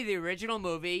basically the original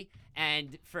movie.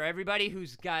 And for everybody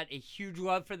who's got a huge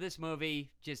love for this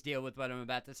movie, just deal with what I'm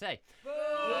about to say.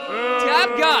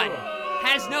 Top Gun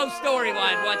has no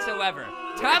storyline whatsoever.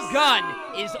 Top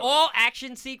Gun is all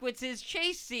action sequences,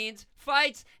 chase scenes,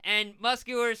 fights, and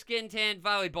muscular skin tan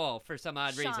volleyball for some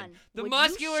odd reason. Sean, The would you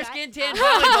muscular shut skin tan up?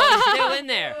 volleyball is still in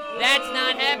there. That's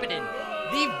not happening.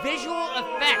 The visual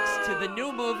effects to the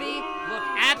new movie look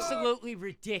absolutely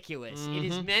ridiculous. It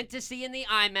is meant to see in the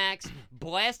IMAX,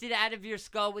 blasted out of your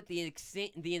skull with the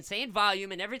insane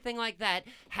volume and everything like that.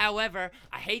 However,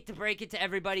 I hate to break it to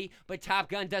everybody, but Top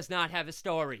Gun does not have a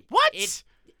story. What? It's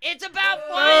about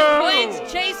flying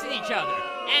planes chasing each other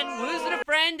and losing a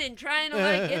friend and trying to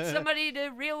like get somebody to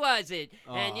realize it.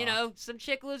 And you Aw. know, some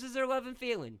chick loses her love and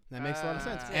feeling. That makes a lot of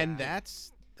sense. Uh, And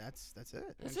that's it.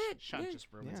 That's it. Sean Yeah. just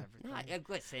ruins No, everything.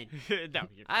 listen, No,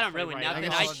 you're I don't definitely ruin right. nothing.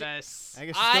 On I all of sh- this. I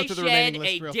guess just I go through the shed remaining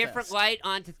list a real different fast. light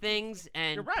onto things,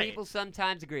 and You're right. people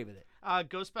sometimes agree with it.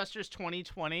 Ghostbusters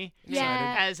 2020.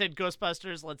 Yeah. As in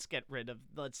Ghostbusters,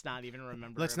 let's not even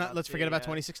remember. Let's forget about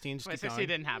 2016. Just keep 2016 going.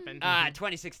 didn't happen.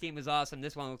 2016 was awesome.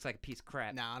 This one looks like a piece of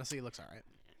crap. Nah, honestly, it looks alright.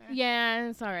 Yeah,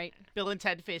 it's all right. Bill and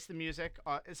Ted Face the Music.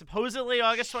 Supposedly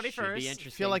August 21st. Should be I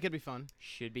interesting. feel like it'd be fun.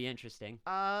 Should be interesting.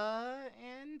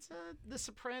 And The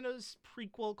Sopranos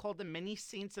prequel called The Many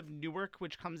Saints of Newark,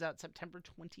 which comes out September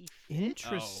 25th.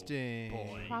 Interesting.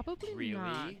 Boy, Probably really?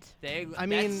 not. That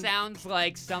mean, sounds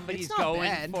like somebody's not going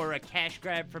bad. for a cash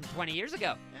grab from 20 years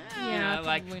ago. Yeah, You know,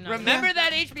 like, probably not. remember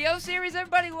that HBO series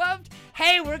everybody loved?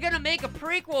 Hey, we're gonna make a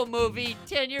prequel movie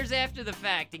 10 years after the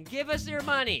fact and give us your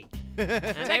money.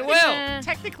 And they will.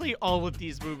 Technically, all of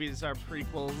these movies are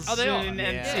prequels Oh, they are. and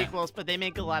Yeah. sequels, but they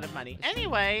make a lot of money.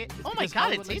 Anyway, oh my because god,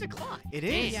 Hollywood it's likes 8 o'clock. It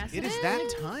is. Yes, it it is is.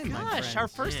 that time, my Gosh, our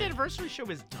friends. first Yeah. anniversary show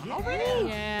is done already?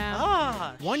 Yeah.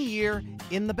 Ah, 1 year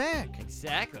in the bag.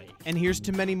 Exactly. And here's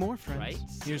to many more, friends. Right?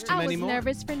 Here's to I many was more.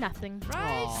 nervous for nothing.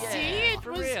 Right? Aw. see, Yeah, it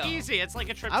for was real. easy. It's like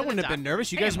a trip I to the wouldn't have been doctor.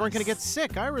 nervous. You guys weren't going to get Painless.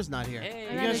 sick. Ira's not here.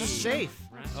 Hey, You guys are that's safe.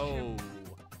 Right. Oh.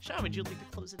 Sean, would you like to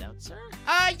close it out, sir?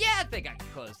 Yeah, I think I can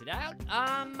close it out.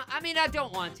 I mean, I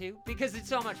don't want to because it's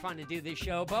so much fun to do this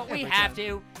show, but we Every have time.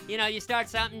 to. You know, you start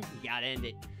something, you gotta end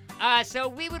it. So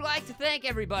we would like to thank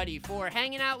everybody for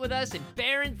hanging out with us and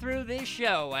bearing through this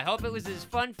show. I hope it was as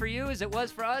fun for you as it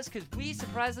was for us because we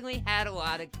surprisingly had a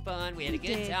lot of fun. We had a We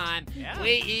good did. time. Yeah.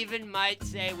 We even might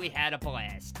say we had a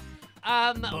blast.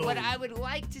 What I would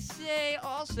like to say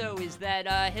also is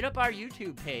that hit up our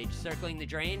YouTube page, Circling the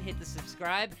Drain, hit the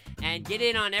subscribe, and get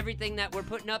in on everything that we're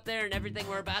putting up there and everything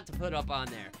we're about to put up on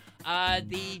there.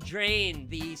 The Drain,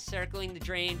 the Circling the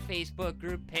Drain Facebook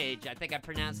group page. I think I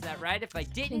pronounced that right. If I I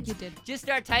didn't, think you did. just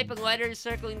start typing letters,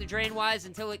 Circling the Drain wise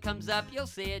until it comes up. You'll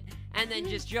see it. And then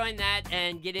just join that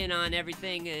and get in on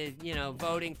everything,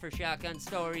 voting for Shotgun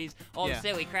Stories, all the Yeah.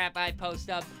 silly crap I post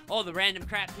up, all the random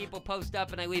crap people post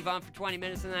up and I leave on for 20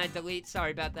 minutes and then I delete.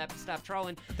 Sorry about that, but stop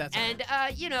trolling. That's all And,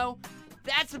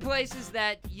 that's the places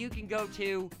that you can go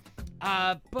to.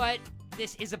 But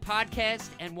this is a podcast,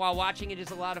 and while watching it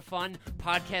is a lot of fun,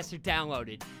 podcasts are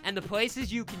downloaded. And the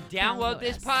places you can download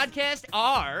this podcast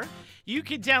are... You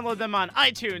can download them on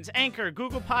iTunes, Anchor,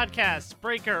 Google Podcasts,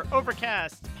 Breaker,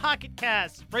 Overcast, Pocket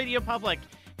Cast, Radio Public,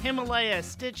 Himalaya,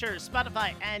 Stitcher,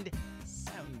 Spotify, and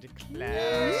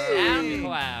SoundCloud.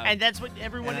 SoundCloud. And that's what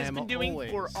everyone And I has am been doing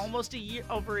for always- almost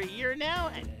over a year now,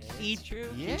 and keep It's true.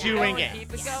 Yeah. Keep doing going, it.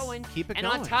 Keep it going. Keep it and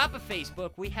going. on top of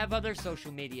Facebook, we have other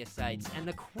social media sites. And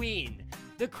the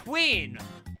Queen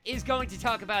is going to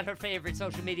talk about her favorite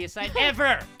social media site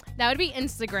ever. That would be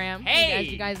Instagram, Hey!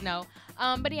 as you guys know.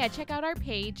 But yeah, check out our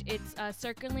page. It's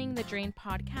Circling the Drain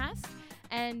podcast.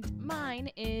 And mine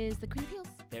is The Queen of Heels.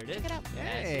 There it is. Check it out.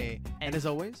 That's it. Hey, And as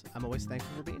always, I'm always thankful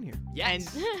for being here.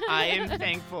 Yes. And I am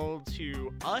thankful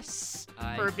to us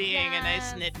for being a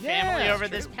nice knit Yes. family Yes, over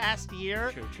this true. past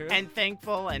year. True. And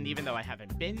thankful, and even though I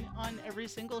haven't been on every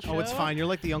single show. Oh, it's fine. You're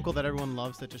like the uncle that everyone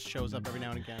loves that just shows up every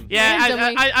now and again. Yeah,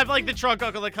 Randomly. I'm like the drunk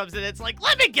uncle that comes in. It's like,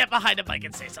 let me get behind a mic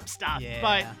and say some stuff. Yeah.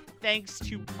 But thanks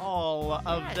to all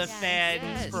of the Yes, fans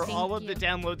yes. for Thank all of you. the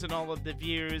downloads and all of the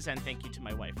views, and thank you to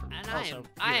my wife for And also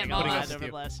I am putting up also- with over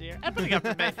the last year and putting up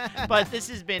with me. But this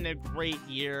has been a great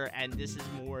year, and this is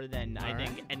more than I All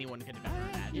think anyone could have ever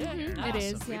imagined. Mhm, Awesome. It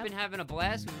is. We've Yep. been having a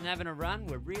blast. We've been having a run.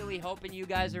 We're really hoping you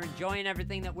guys are enjoying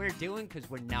everything that we're doing because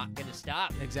we're not going to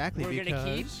stop. Exactly. We're because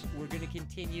going to keep, we're going to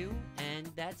continue, and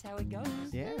that's how it goes.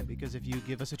 Yeah, because if you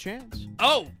give us a chance.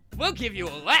 Oh, we'll give you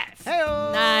a laugh. Hey,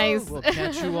 Nice. We'll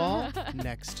catch you all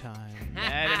next time.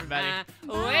 Night, everybody.